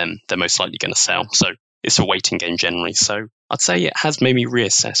list them, they're most likely going to sell. So it's a waiting game generally. So I'd say it has made me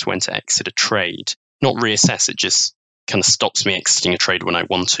reassess when to exit a trade. Not reassess, it just kind of stops me exiting a trade when I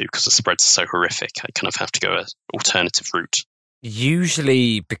want to because the spreads are so horrific. I kind of have to go an alternative route.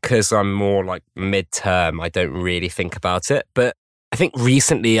 Usually because I'm more like mid-term, I don't really think about it. But I think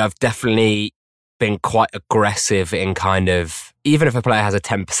recently I've definitely been quite aggressive in kind of, even if a player has a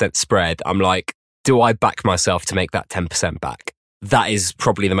 10% spread, I'm like, do I back myself to make that 10% back? That is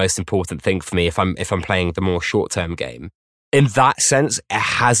probably the most important thing for me if I'm playing the more short-term game. In that sense, it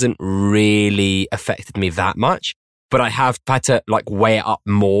hasn't really affected me that much, but I have had to like weigh it up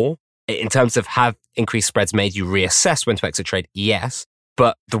more In terms of have increased spreads made you reassess when to exit trade? Yes.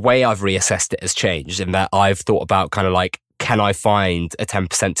 But the way I've reassessed it has changed in that I've thought about kind of like, can I find a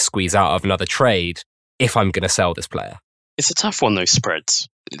 10% to squeeze out of another trade if I'm going to sell this player? It's a tough one, those spreads.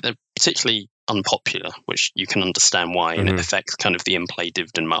 They're particularly unpopular, which you can understand why, and it affects kind of the in-play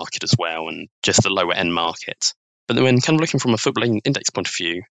dividend market as well, and just the lower end market. But then when kind of looking from a football index point of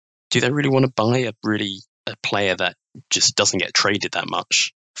view, do they really want to buy a player that just doesn't get traded that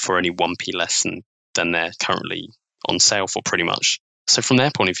much for only 1p less than they're currently on sale for, pretty much? So from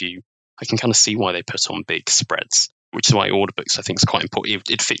their point of view, I can kind of see why they put on big spreads, which is why order books, I think, is quite important.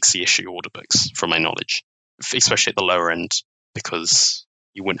 It fixed the issue, order books, from my knowledge, especially at the lower end, because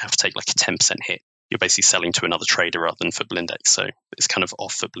you wouldn't have to take like a 10% hit. You're basically selling to another trader rather than football index. So it's kind of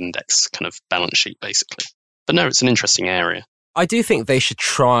off football index kind of balance sheet, basically. But no, it's an interesting area. I do think they should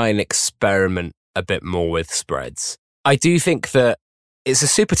try and experiment a bit more with spreads. I do think that it's a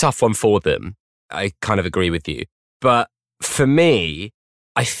super tough one for them. I kind of agree with you. But for me,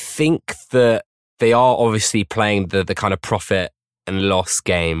 I think that they are obviously playing the kind of profit and loss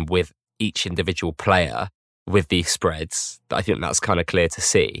game with each individual player with these spreads. I think that's kind of clear to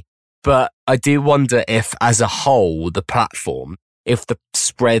see. But I do wonder if, as a whole, the platform, if the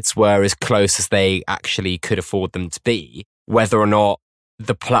spreads were as close as they actually could afford them to be, whether or not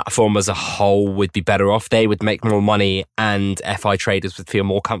the platform as a whole would be better off. They would make more money and FI traders would feel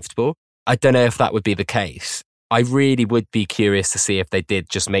more comfortable. I don't know if that would be the case. I really would be curious to see if they did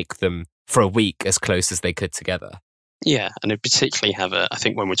just make them for a week as close as they could together. Yeah, and it particularly I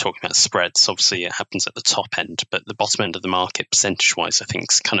think when we're talking about spreads, obviously it happens at the top end, but the bottom end of the market, percentage-wise, I think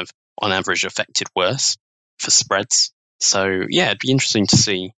is kind of on average affected worse for spreads. So yeah, it'd be interesting to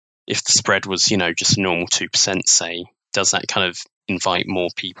see if the spread was, just a normal 2%, say, does that kind of invite more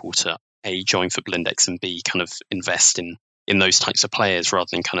people to A, join football index, and B, kind of invest in those types of players rather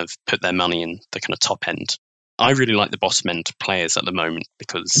than kind of put their money in the kind of top end. I really like the bottom end players at the moment,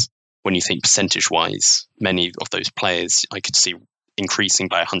 because when you think percentage-wise, many of those players I could see increasing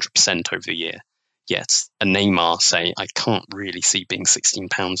by 100% over the year. Yet a Neymar, say, I can't really see being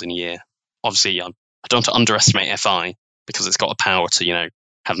 £16 in a year. Obviously, I don't want to underestimate FI because it's got a power to,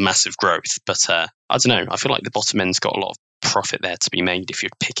 have massive growth. But I don't know. I feel like the bottom end's got a lot of profit there to be made if you're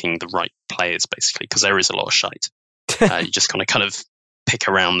picking the right players, basically, because there is a lot of shite. You just kind of pick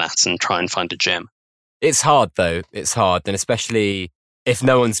around that and try and find a gem. It's hard, though. It's hard. And especially if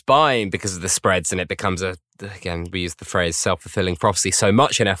no one's buying because of the spreads and it becomes again, we use the phrase self-fulfilling prophecy so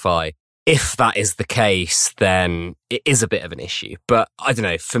much in FI. If that is the case, then it is a bit of an issue. But I don't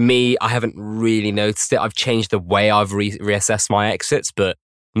know. For me, I haven't really noticed it. I've changed the way I've reassessed my exits, but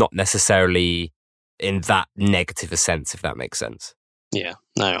not necessarily in that negative a sense, if that makes sense. Yeah,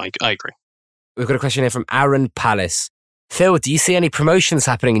 no, I agree. We've got a question here from Aaron Palace. Phil, do you see any promotions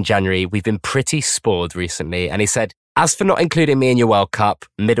happening in January? We've been pretty spoiled recently. And he said, as for not including me in your World Cup,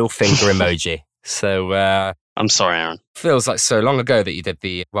 middle finger emoji. So I'm sorry, Aaron. Feels like so long ago that you did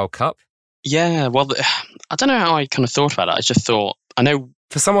the World Cup. Yeah, well, I don't know how I kind of thought about it. I just thought, I know...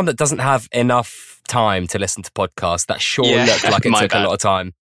 For someone that doesn't have enough time to listen to podcasts, that sure looked like it took a lot of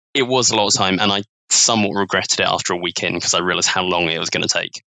time. It was a lot of time, and I somewhat regretted it after a weekend because I realised how long it was going to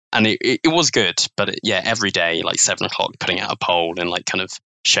take. And it was good, but every day, like 7 o'clock, putting out a poll and like kind of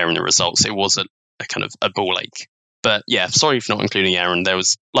sharing the results, it was a kind of a ball ache. But yeah, sorry for not including Aaron. There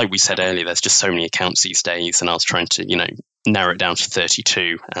was, like we said earlier, there's just so many accounts these days, and I was trying to, narrow it down to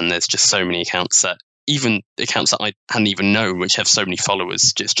 32, and there's just so many accounts that even accounts that I hadn't even known, which have so many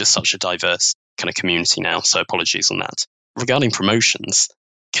followers, just such a diverse kind of community now. So apologies on that. Regarding promotions,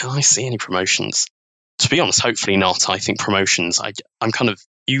 can I see any promotions? To be honest, hopefully not. I think promotions, I'm kind of,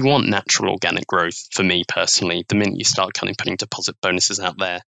 you want natural organic growth for me personally. The minute you start kind of putting deposit bonuses out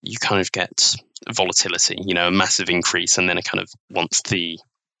there, you kind of get volatility, a massive increase, and then it kind of, once the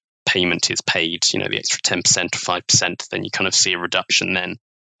payment is paid, the extra 10% or 5%, then you kind of see a reduction then.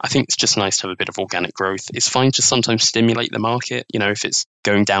 I think it's just nice to have a bit of organic growth. It's fine to sometimes stimulate the market, if it's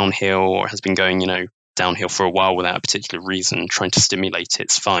going downhill or has been going, downhill for a while without a particular reason, trying to stimulate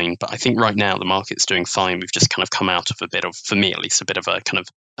it's fine. But I think right now the market's doing fine. We've just kind of come out of a bit of, for me at least, a bit of a kind of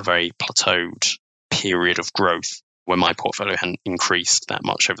a very plateaued period of growth where my portfolio hadn't increased that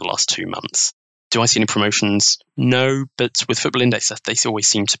much over the last 2 months. Do I see any promotions? No, but with Football Index, they always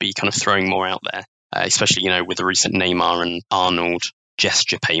seem to be kind of throwing more out there, especially, with the recent Neymar and Arnold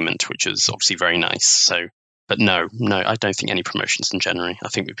gesture payment, which was obviously very nice. So, but no, I don't think any promotions in January. I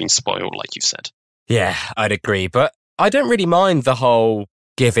think we've been spoiled, like you said. Yeah, I'd agree. But I don't really mind the whole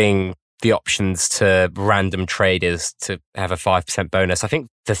giving the options to random traders to have a 5% bonus. I think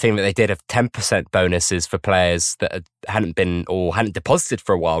the thing that they did of 10% bonuses for players that hadn't been or hadn't deposited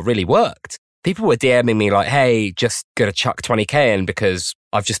for a while really worked. People were DMing me like, hey, just gonna chuck 20k in because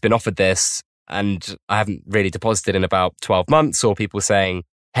I've just been offered this and I haven't really deposited in about 12 months. Or people saying,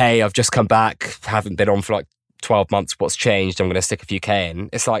 hey, I've just come back, haven't been on for like 12 months, what's changed? I'm going to stick a few K in.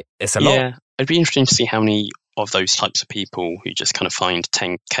 It's like, it's a lot. Yeah, it'd be interesting to see how many of those types of people who just kind of find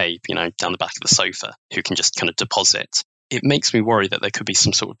 10k, down the back of the sofa, who can just kind of deposit. It makes me worry that there could be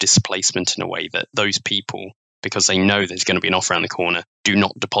some sort of displacement in a way that those people, because they know there's going to be an offer around the corner, do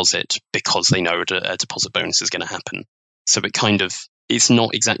not deposit because they know a deposit bonus is going to happen. So it's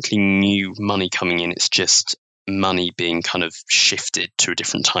not exactly new money coming in, it's just money being kind of shifted to a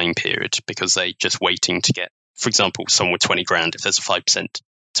different time period because they're just waiting to get, for example, someone with 20 grand, if there's a 5%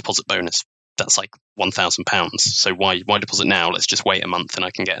 deposit bonus, that's like £1,000. So why deposit now? Let's just wait a month and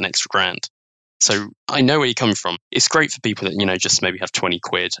I can get an extra grand. So I know where you're coming from. It's great for people that, just maybe have 20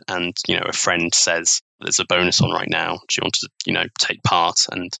 quid and, a friend says there's a bonus on right now. Do you want to, take part?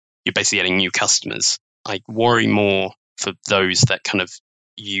 And you're basically getting new customers. I worry more for those that kind of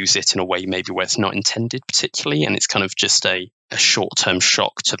use it in a way maybe where it's not intended particularly, and it's kind of just a short-term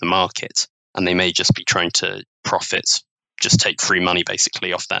shock to the market. And they may just be trying to profit, just take free money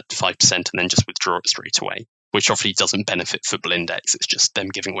basically off that 5% and then just withdraw it straight away, which obviously doesn't benefit Football Index. It's just them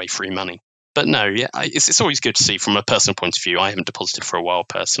giving away free money. But no, yeah, it's always good to see from a personal point of view. I haven't deposited for a while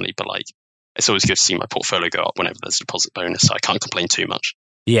personally, but it's always good to see my portfolio go up whenever there's a deposit bonus. So I can't complain too much.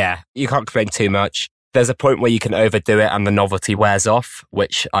 Yeah, you can't complain too much. There's a point where you can overdo it and the novelty wears off,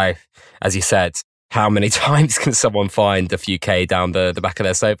 which as you said, how many times can someone find a few K down the back of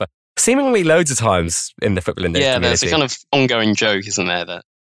their sofa? Seemingly loads of times in the Football Index community. There's a kind of ongoing joke, isn't there, that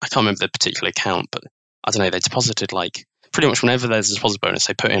I can't remember the particular account, but I don't know, they deposited pretty much whenever there's a deposit bonus,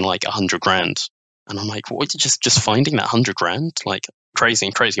 they put in 100 grand. And I'm like, what, just finding that 100 grand?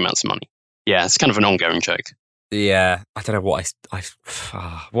 Crazy amounts of money. Yeah, it's kind of an ongoing joke. Yeah, I don't know what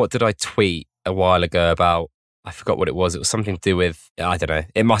what did I tweet a while ago about? I forgot what it was. It was something to do with, I don't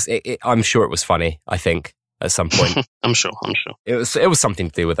know. I'm sure it was funny, I think, at some point. I'm sure. It was something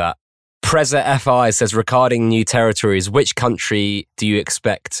to do with that. Preza FI says, regarding new territories, which country do you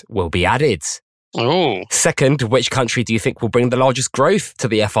expect will be added? Oh. Second, which country do you think will bring the largest growth to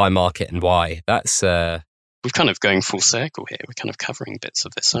the FI market and why? That's We're kind of going full circle here. We're kind of covering bits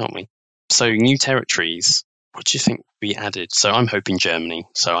of this, aren't we? So new territories, what do you think will be added? So I'm hoping Germany.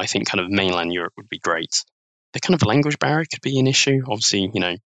 So I think kind of mainland Europe would be great. The kind of language barrier could be an issue. Obviously,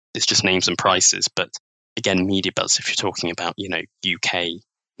 it's just names and prices. But again, media buzz, if you're talking about, UK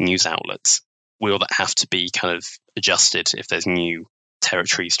news outlets, will that have to be kind of adjusted if there's new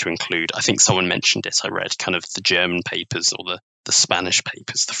territories to include? I think someone mentioned it, I read, kind of the German papers or the Spanish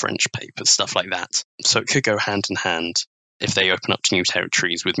papers, the French papers, stuff like that. So it could go hand in hand if they open up to new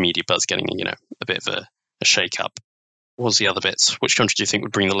territories with media buzz getting, a bit of a shake-up. What was the other bits? Which country do you think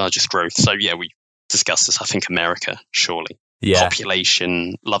would bring the largest growth? So yeah, we discussed this. I think America, surely. Yeah.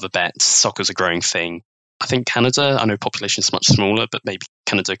 Population, love a bet, soccer's a growing thing. I think Canada, I know population is much smaller, but maybe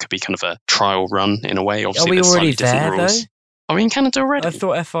Canada could be kind of a trial run in a way. Obviously, are we there's already slightly different there, rules. though? Are we in Canada already? I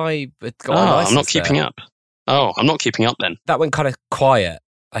thought FI had got a license I'm not keeping there. up. Oh, I'm not keeping up then. That went kind of quiet,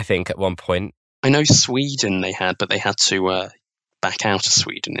 I think, at one point. I know Sweden they had, but they had to back out of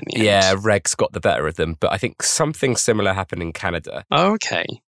Sweden in the end. Yeah, regs got the better of them, but I think something similar happened in Canada. Oh, okay.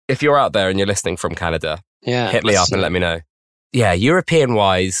 If you're out there and you're listening from Canada, yeah, hit me up and let me know. Yeah,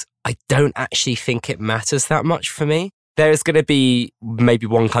 European-wise, I don't actually think it matters that much for me. There is going to be maybe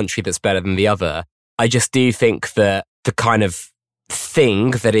one country that's better than the other. I just do think that the kind of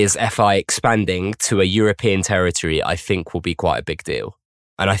thing that is FI expanding to a European territory, I think will be quite a big deal.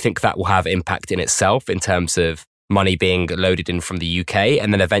 And I think that will have impact in itself in terms of money being loaded in from the UK,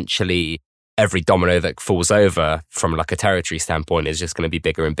 and then eventually every domino that falls over from a territory standpoint is just going to be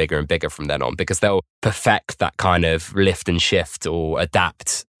bigger and bigger and bigger from then on, because they'll perfect that kind of lift and shift or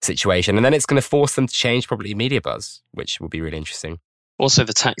adapt situation. And then it's going to force them to change probably media buzz, which will be really interesting. Also,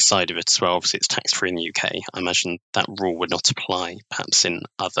 the tax side of it as well. Obviously, it's tax-free in the UK. I imagine that rule would not apply perhaps in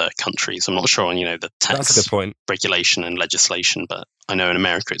other countries. I'm not sure on, the tax That's a good point. Regulation and legislation, but I know in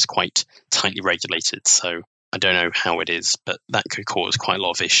America it's quite tightly regulated. So I don't know how it is, but that could cause quite a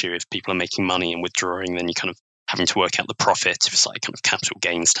lot of issue if people are making money and withdrawing, then you kind of having to work out the profit if it's kind of capital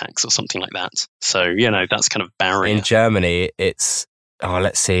gains tax or something like that. So, that's kind of barrier. In Germany, it's,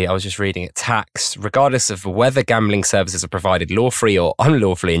 let's see, I was just reading it. Tax, regardless of whether gambling services are provided lawfully or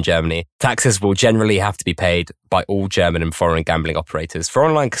unlawfully in Germany, taxes will generally have to be paid by all German and foreign gambling operators. For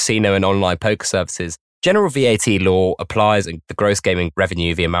online casino and online poker services, General VAT law applies, and the gross gaming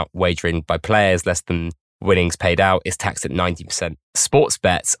revenue, the amount wagering by players less than winnings paid out, is taxed at 90%. Sports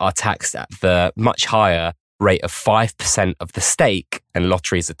bets are taxed at the much higher rate of 5% of the stake, and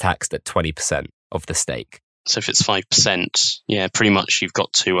lotteries are taxed at 20% of the stake. So if it's 5%, yeah, pretty much you've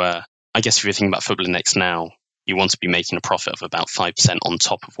got to, I guess if you're thinking about Football Index now, you want to be making a profit of about 5% on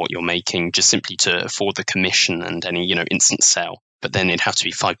top of what you're making, just simply to afford the commission and any, instant sell. But then it'd have to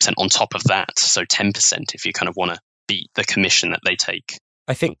be 5% on top of that. So 10% if you kind of want to beat the commission that they take.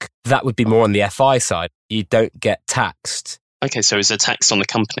 I think that would be more on the FI side. You don't get taxed. Okay, so is there tax on the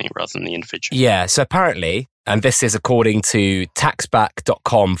company rather than the individual? Yeah, so apparently, and this is according to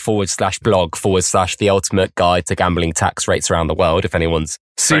taxback.com/blog/the ultimate guide to gambling tax rates around the world, if anyone's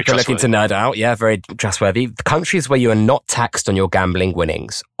super looking to nerd out. Yeah, very trustworthy. The countries where you are not taxed on your gambling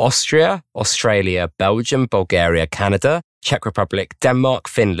winnings: Austria, Australia, Belgium, Bulgaria, Canada, Czech Republic, Denmark,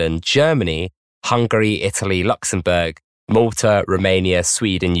 Finland, Germany, Hungary, Italy, Luxembourg, Malta, Romania,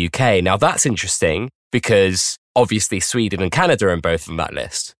 Sweden, UK. Now that's interesting because obviously Sweden and Canada are in both on that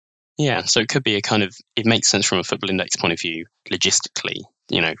list. Yeah, so it could be it makes sense from a Football Index point of view, logistically,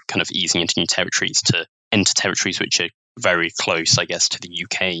 kind of easing into new territories to enter territories which are very close, I guess, to the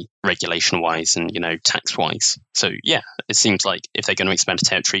UK regulation-wise and, tax-wise. So, yeah, it seems like if they're going to expand to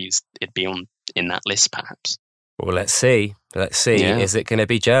territories, it'd be in that list, perhaps. Well, let's see. Yeah. Is it going to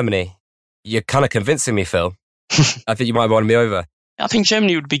be Germany? You're kind of convincing me, Phil. I think you might want me over. I think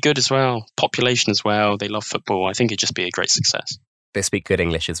Germany would be good as well. Population as well. They love football. I think it'd just be a great success. They speak good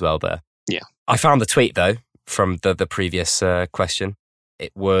English as well there. Yeah. I found the tweet, though, from the previous question.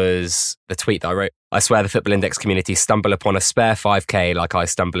 It was the tweet that I wrote. I swear the Football Index community stumble upon a spare 5k like I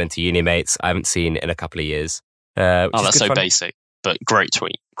stumble into uni mates I haven't seen in a couple of years. That's so fun. Basic, but great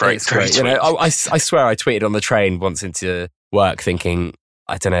tweet. Great tweet. I swear I tweeted on the train once into work thinking,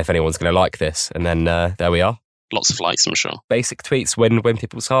 I don't know if anyone's going to like this. And then there we are. Lots of likes, I'm sure. Basic tweets win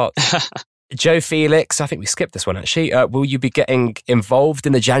people's hearts. Joe Felix, I think we skipped this one actually. Will you be getting involved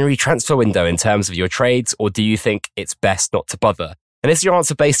in the January transfer window in terms of your trades, or do you think it's best not to bother? And is your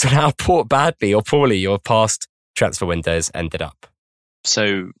answer based on how badly or poorly your past transfer windows ended up?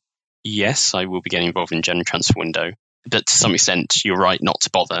 So, yes, I will be getting involved in January transfer window. But to some extent, you're right not to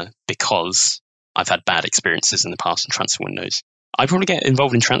bother because I've had bad experiences in the past in transfer windows. I probably get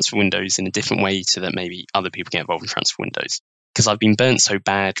involved in transfer windows in a different way to that maybe other people get involved in transfer windows. Because I've been burnt so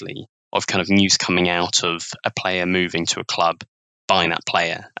badly of kind of news coming out of a player moving to a club, buying that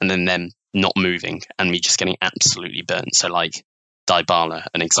player, and then them not moving and me just getting absolutely burnt. So like Dybala,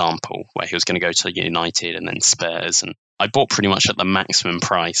 an example, where he was going to go to United and then Spurs. And I bought pretty much at the maximum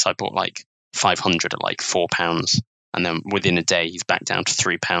price. I bought like 500 at like £4. And then within a day, he's back down to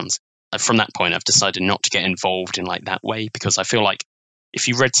 £3. From that point, I've decided not to get involved in like that way because I feel like if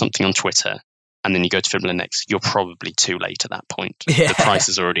you read something on Twitter and then you go to Football Index, you're probably too late at that point. Yeah. The price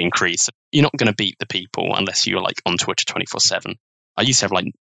has already increased. You're not going to beat the people unless you're like on Twitter 24/7. I used to have like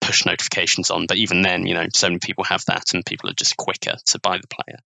push notifications on, but even then, so many people have that and people are just quicker to buy the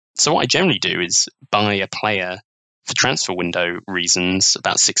player. So what I generally do is buy a player for transfer window reasons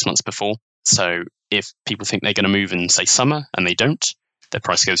about 6 months before. So if people think they're going to move in, say, summer and they don't, their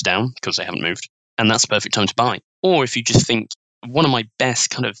price goes down because they haven't moved. And that's the perfect time to buy. Or if you just think one of my best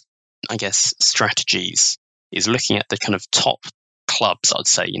kind of, I guess, strategies is looking at the kind of top clubs, I'd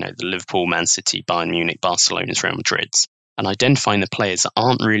say, the Liverpool, Man City, Bayern Munich, Barcelona, Real Madrids, and identifying the players that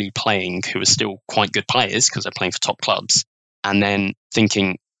aren't really playing who are still quite good players because they're playing for top clubs, and then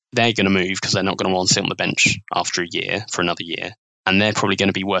thinking they're going to move because they're not going to want to sit on the bench after a year for another year. And they're probably going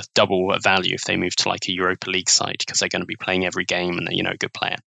to be worth double value if they move to like a Europa League side because they're going to be playing every game and they're, a good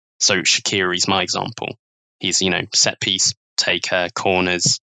player. So Shaqiri's my example. He's, set piece, taker,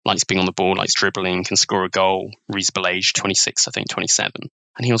 corners, likes being on the ball, likes dribbling, can score a goal. Reasonable age, 26, I think 27.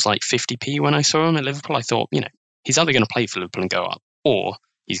 And he was like 50p when I saw him at Liverpool. I thought, he's either going to play for Liverpool and go up, or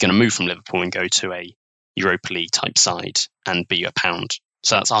he's going to move from Liverpool and go to a Europa League type side and be £1.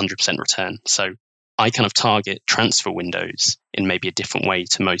 So that's 100% return. So I kind of target transfer windows in maybe a different way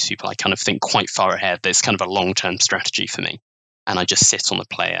to most people. I kind of think quite far ahead. There's kind of a long-term strategy for me. And I just sit on the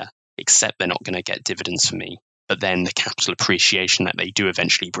player, except they're not going to get dividends for me. But then the capital appreciation that they do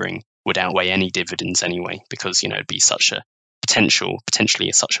eventually bring would outweigh any dividends anyway, because, it'd be such a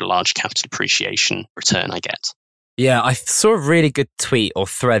potentially such a large capital appreciation return I get. Yeah, I saw a really good tweet or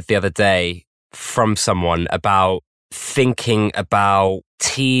thread the other day from someone about thinking about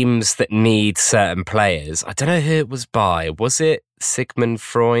teams that need certain players. I don't know who it was by. Was it Sigmund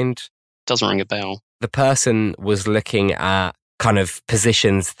Freud? Doesn't ring a bell. The person was looking at kind of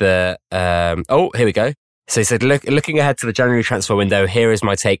positions that... here we go. So he said, looking ahead to the January transfer window, here is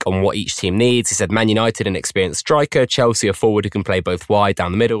my take on what each team needs. He said, Man United, an experienced striker. Chelsea, a forward who can play both wide,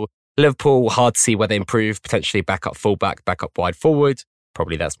 down the middle. Liverpool, hard to see where they improve, potentially backup fullback, backup wide forward.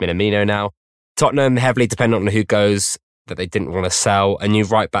 Probably that's Minamino now. Tottenham, heavily dependent on who goes, that they didn't want to sell. A new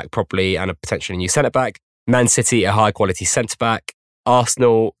right back probably, and a potentially new centre back. Man City, a high quality centre back.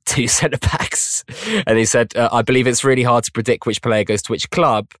 Arsenal, 2 centre backs. And he said, I believe it's really hard to predict which player goes to which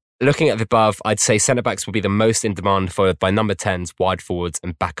club. Looking at the above, I'd say centre backs will be the most in demand, followed by number 10s, wide forwards,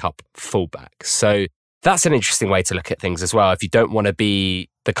 and backup fullbacks. So that's an interesting way to look at things as well. If you don't want to be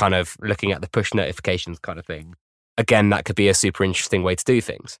the kind of looking at the push notifications kind of thing, again, that could be a super interesting way to do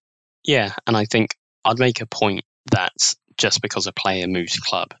things. Yeah, and I think I'd make a point that just because a player moves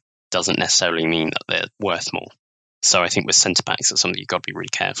club doesn't necessarily mean that they're worth more. So I think with centre-backs, that's something you've got to be really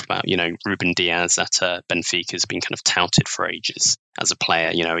careful about. You know, Ruben Diaz at Benfica has been kind of touted for ages as a player,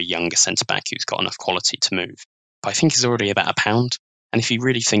 you know, a younger centre-back who's got enough quality to move. But I think he's already about £1. And if you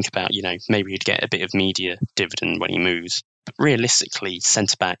really think about, you know, maybe he'd get a bit of media dividend when he moves. But realistically,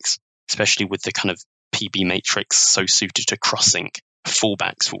 centre-backs, especially with the kind of PB matrix so suited to crossing,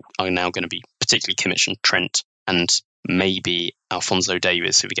 full-backs are now going to be particularly Kimmich and Trent, and maybe Alphonso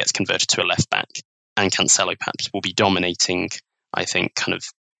Davies, if he gets converted to a left-back, and Cancelo perhaps will be dominating, I think, kind of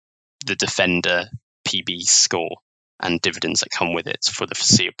the defender PB score and dividends that come with it for the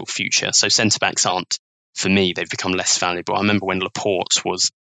foreseeable future. So centre-backs aren't, for me, they've become less valuable. I remember when Laporte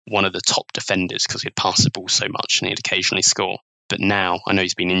was one of the top defenders because he'd pass the ball so much and he'd occasionally score. But now, I know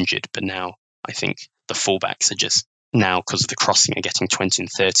he's been injured, but now I think the fullbacks are just, now because of the crossing, are getting 20 and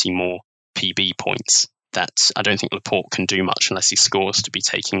 30 more PB points. That I don't think Laporte can do much unless he scores to be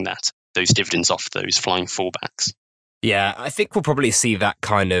taking those dividends off those flying fullbacks. Yeah, I think we'll probably see that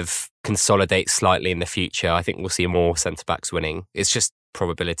kind of consolidate slightly in the future. I think we'll see more centre-backs winning. It's just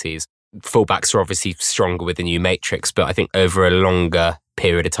probabilities. Fullbacks are obviously stronger with the new matrix, but I think over a longer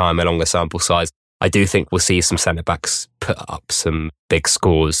period of time, a longer sample size, I do think we'll see some centre-backs put up some big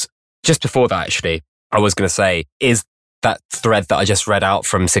scores. Just before that, actually, I was going to say, is that thread that I just read out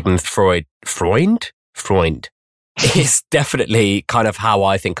from Sigmund Freud is definitely kind of how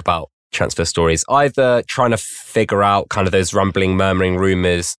I think about transfer stories. Either trying to figure out kind of those rumbling, murmuring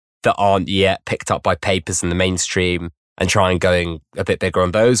rumours that aren't yet picked up by papers in the mainstream and try and going a bit bigger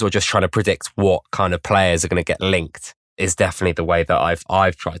on those, or just trying to predict what kind of players are going to get linked is definitely the way that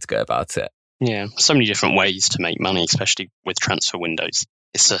I've tried to go about it. Yeah, so many different ways to make money, especially with transfer windows.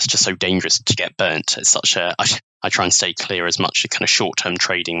 It's just so dangerous to get burnt. It's such a... I try and stay clear as much of kind of short-term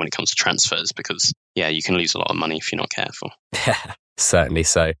trading when it comes to transfers because, yeah, you can lose a lot of money if you're not careful. Yeah, certainly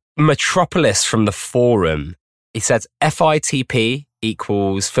so. Metropolis from the forum, he says FITP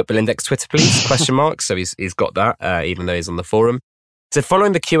equals Football Index Twitter, please, ? So he's got that, even though he's on the forum. So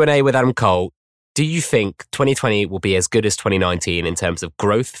following the Q&A with Adam Cole, do you think 2020 will be as good as 2019 in terms of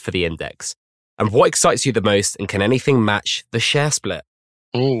growth for the index? And what excites you the most, and can anything match the share split?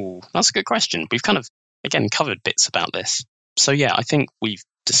 Oh, that's a good question. We've kind of, again, covered bits about this. So yeah, I think we've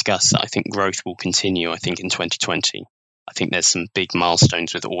discussed that I think growth will continue, I think, in 2020. I think there's some big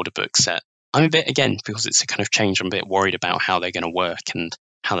milestones with the order book set. I'm a bit, again, because it's a kind of change, I'm a bit worried about how they're going to work and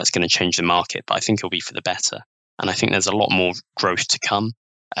how that's going to change the market, but I think it'll be for the better. And I think there's a lot more growth to come,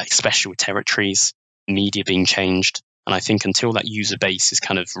 especially with territories, media being changed. And I think until that user base is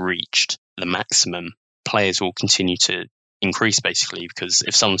kind of reached the maximum, players will continue to increase, basically, because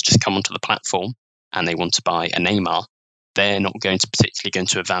if someone's just come onto the platform and they want to buy a Neymar, they're not particularly going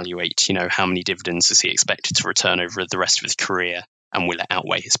to evaluate, you know, how many dividends is he expected to return over the rest of his career and will it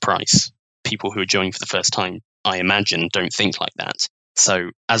outweigh his price? People who are joining for the first time, I imagine, don't think like that.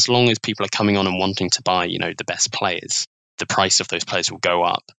 So as long as people are coming on and wanting to buy, you know, the best players, the price of those players will go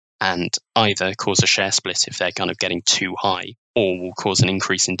up and either cause a share split if they're kind of getting too high, or will cause an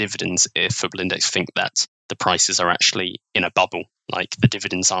increase in dividends if Football Index think that the prices are actually in a bubble, like the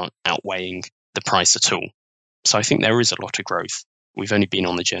dividends aren't outweighing the price at all. So I think there is a lot of growth. We've only been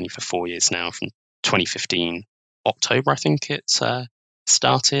on the journey for 4 years now, from 2015, October, I think it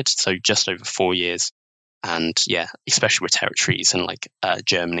started. So just over 4 years. And yeah, especially with territories and like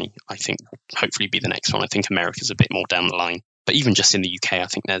Germany, I think will hopefully be the next one. I think America's a bit more down the line. But even just in the UK, I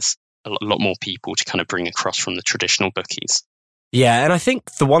think there's a lot more people to kind of bring across from the traditional bookies. Yeah, and I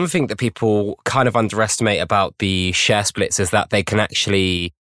think the one thing that people kind of underestimate about the share splits is that they can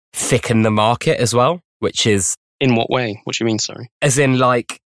actually thicken the market as well, which is... In what way? What do you mean, sorry? As in,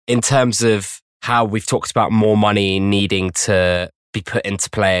 like, in terms of how we've talked about more money needing to be put into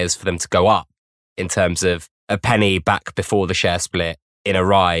players for them to go up, in terms of a penny back before the share split in a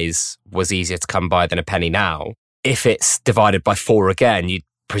rise was easier to come by than a penny now. If it's divided by 4 again, you'd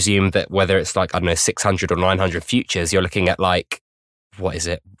presume that whether it's like, I don't know, 600 or 900 futures, you're looking at like, what is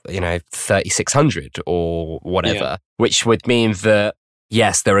it, 3,600 or whatever, which would mean that,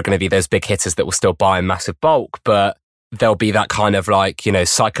 yes, there are going to be those big hitters that will still buy in massive bulk, but there'll be that kind of like,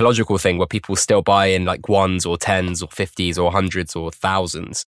 psychological thing where people still buy in like ones or tens or 50s or hundreds or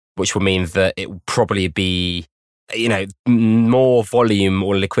thousands, which will mean that it will probably be, more volume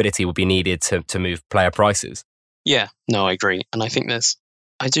or liquidity will be needed to move player prices. Yeah, no, I agree. And I think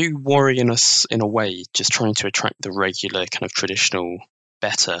I do worry in us in a way, just trying to attract the regular kind of traditional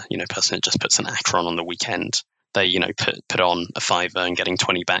better, person that just puts an acca on the weekend. They, put on a fiver and getting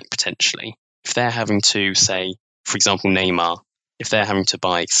 20 back potentially. If they're having to say, for example, Neymar, if they're having to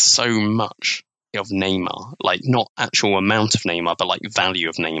buy so much of Neymar, like not actual amount of Neymar, but like value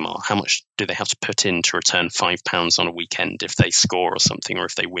of Neymar, how much do they have to put in to return £5 on a weekend if they score or something, or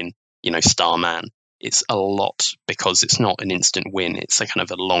if they win, star man? It's a lot, because it's not an instant win. It's a kind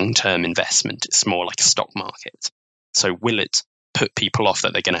of a long-term investment. It's more like a stock market. So will it put people off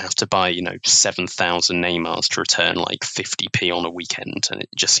that they're going to have to buy, 7,000 Neymars to return like 50p on a weekend? And it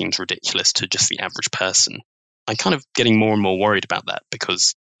just seems ridiculous to just the average person. I'm kind of getting more and more worried about that,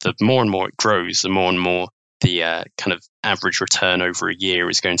 because the more and more it grows, the more and more the kind of average return over a year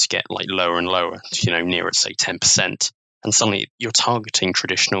is going to get like lower and lower, nearer, say, 10%. And suddenly you're targeting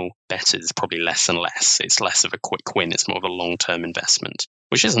traditional bettors probably less and less. It's less of a quick win. It's more of a long-term investment,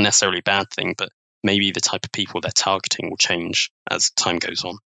 which isn't necessarily a bad thing, but maybe the type of people they're targeting will change as time goes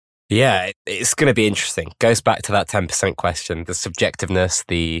on. Yeah, it's going to be interesting. Goes back to that 10% question, the subjectiveness,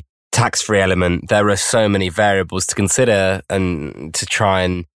 the tax-free element. There are so many variables to consider and to try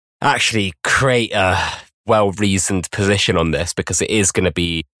and actually create a well-reasoned position on this, because it is going to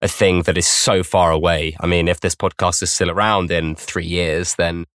be a thing that is so far away. I mean, if this podcast is still around in 3 years,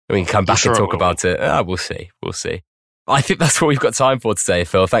 then we can come back and talk about it. We'll see. I think that's what we've got time for today,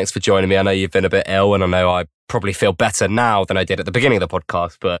 Phil. Thanks for joining me. I know you've been a bit ill, and I know I probably feel better now than I did at the beginning of the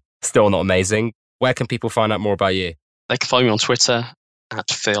podcast, but still not amazing. Where can people find out more about you? They can find me on Twitter at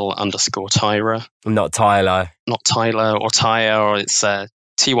Phil_Tyrer. Not Tyler. Not Tyler or Tyre, or it's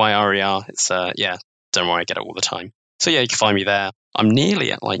Tyrer. It's, don't worry, I get it all the time. So yeah, you can find me there. I'm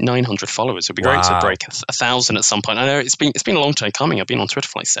nearly at like 900 followers. It'd be great to break 1,000 at some point. I know it's been a long time coming. I've been on Twitter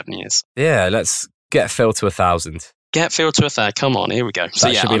for like 7 years. Yeah, let's get Phil to 1,000. Get Phil to 1,000. Come on, here we go. So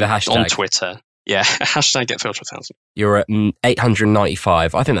that should be the hashtag on Twitter. Yeah, hashtag get Phil to 1,000. You're at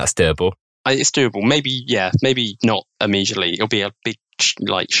 895. I think that's doable. It's doable. Maybe not immediately. It'll be a big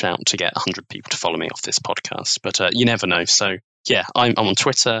shout to get 100 people to follow me off this podcast, but you never know. So yeah, I'm on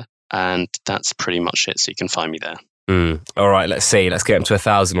Twitter, and that's pretty much it. So you can find me there. All right, let's see. Let's get him to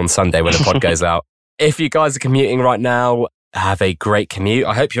 1,000 on Sunday when the pod goes out. If you guys are commuting right now, have a great commute.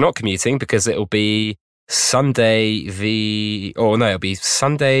 I hope you're not commuting, because it'll be Sunday it'll be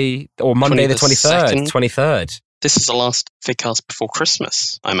Sunday or Monday the 23rd. This is the last vidcast before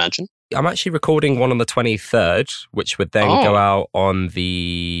Christmas, I imagine. I'm actually recording one on the 23rd, which would then go out on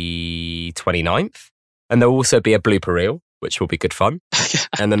the 29th. And there'll also be a blooper reel, which will be good fun.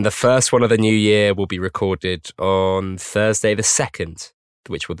 And then the first one of the new year will be recorded on Thursday the 2nd,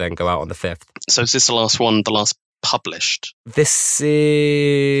 which will then go out on the 5th. So is this the last one, the last published? This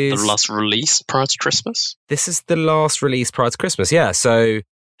is... the last release prior to Christmas? This is the last release prior to Christmas, yeah. So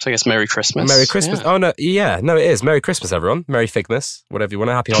I guess Merry Christmas. Merry Christmas. Yeah. Oh, no, yeah, no, it is. Merry Christmas, everyone. Merry Figmas, whatever you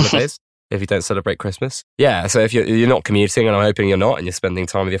want. Happy holidays if you don't celebrate Christmas. Yeah, so if you're not commuting, and I'm hoping you're not, and you're spending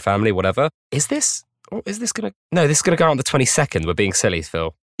time with your family, whatever. Is this going to... No, this is going to go out on the 22nd. We're being silly,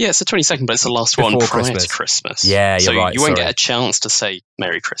 Phil. Yeah, it's the 22nd, but it's the last one prior to Christmas. Yeah, you're right. You won't get a chance to say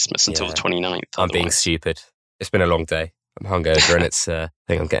Merry Christmas until the 29th. I'm being stupid. It's been a long day. I'm hungover and I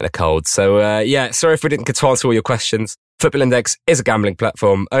think I'm getting a cold. So, sorry if we didn't get to answer all your questions. Football Index is a gambling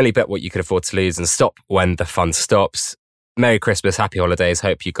platform. Only bet what you can afford to lose and stop when the fun stops. Merry Christmas, happy holidays.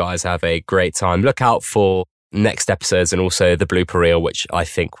 Hope you guys have a great time. Look out for next episodes and also the blooper reel, which I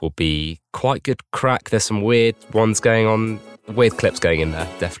think will be quite good crack. There's some weird ones going on, weird clips going in there,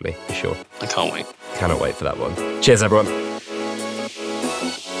 definitely, for sure. I can't wait. Cannot wait for that one. Cheers, everyone.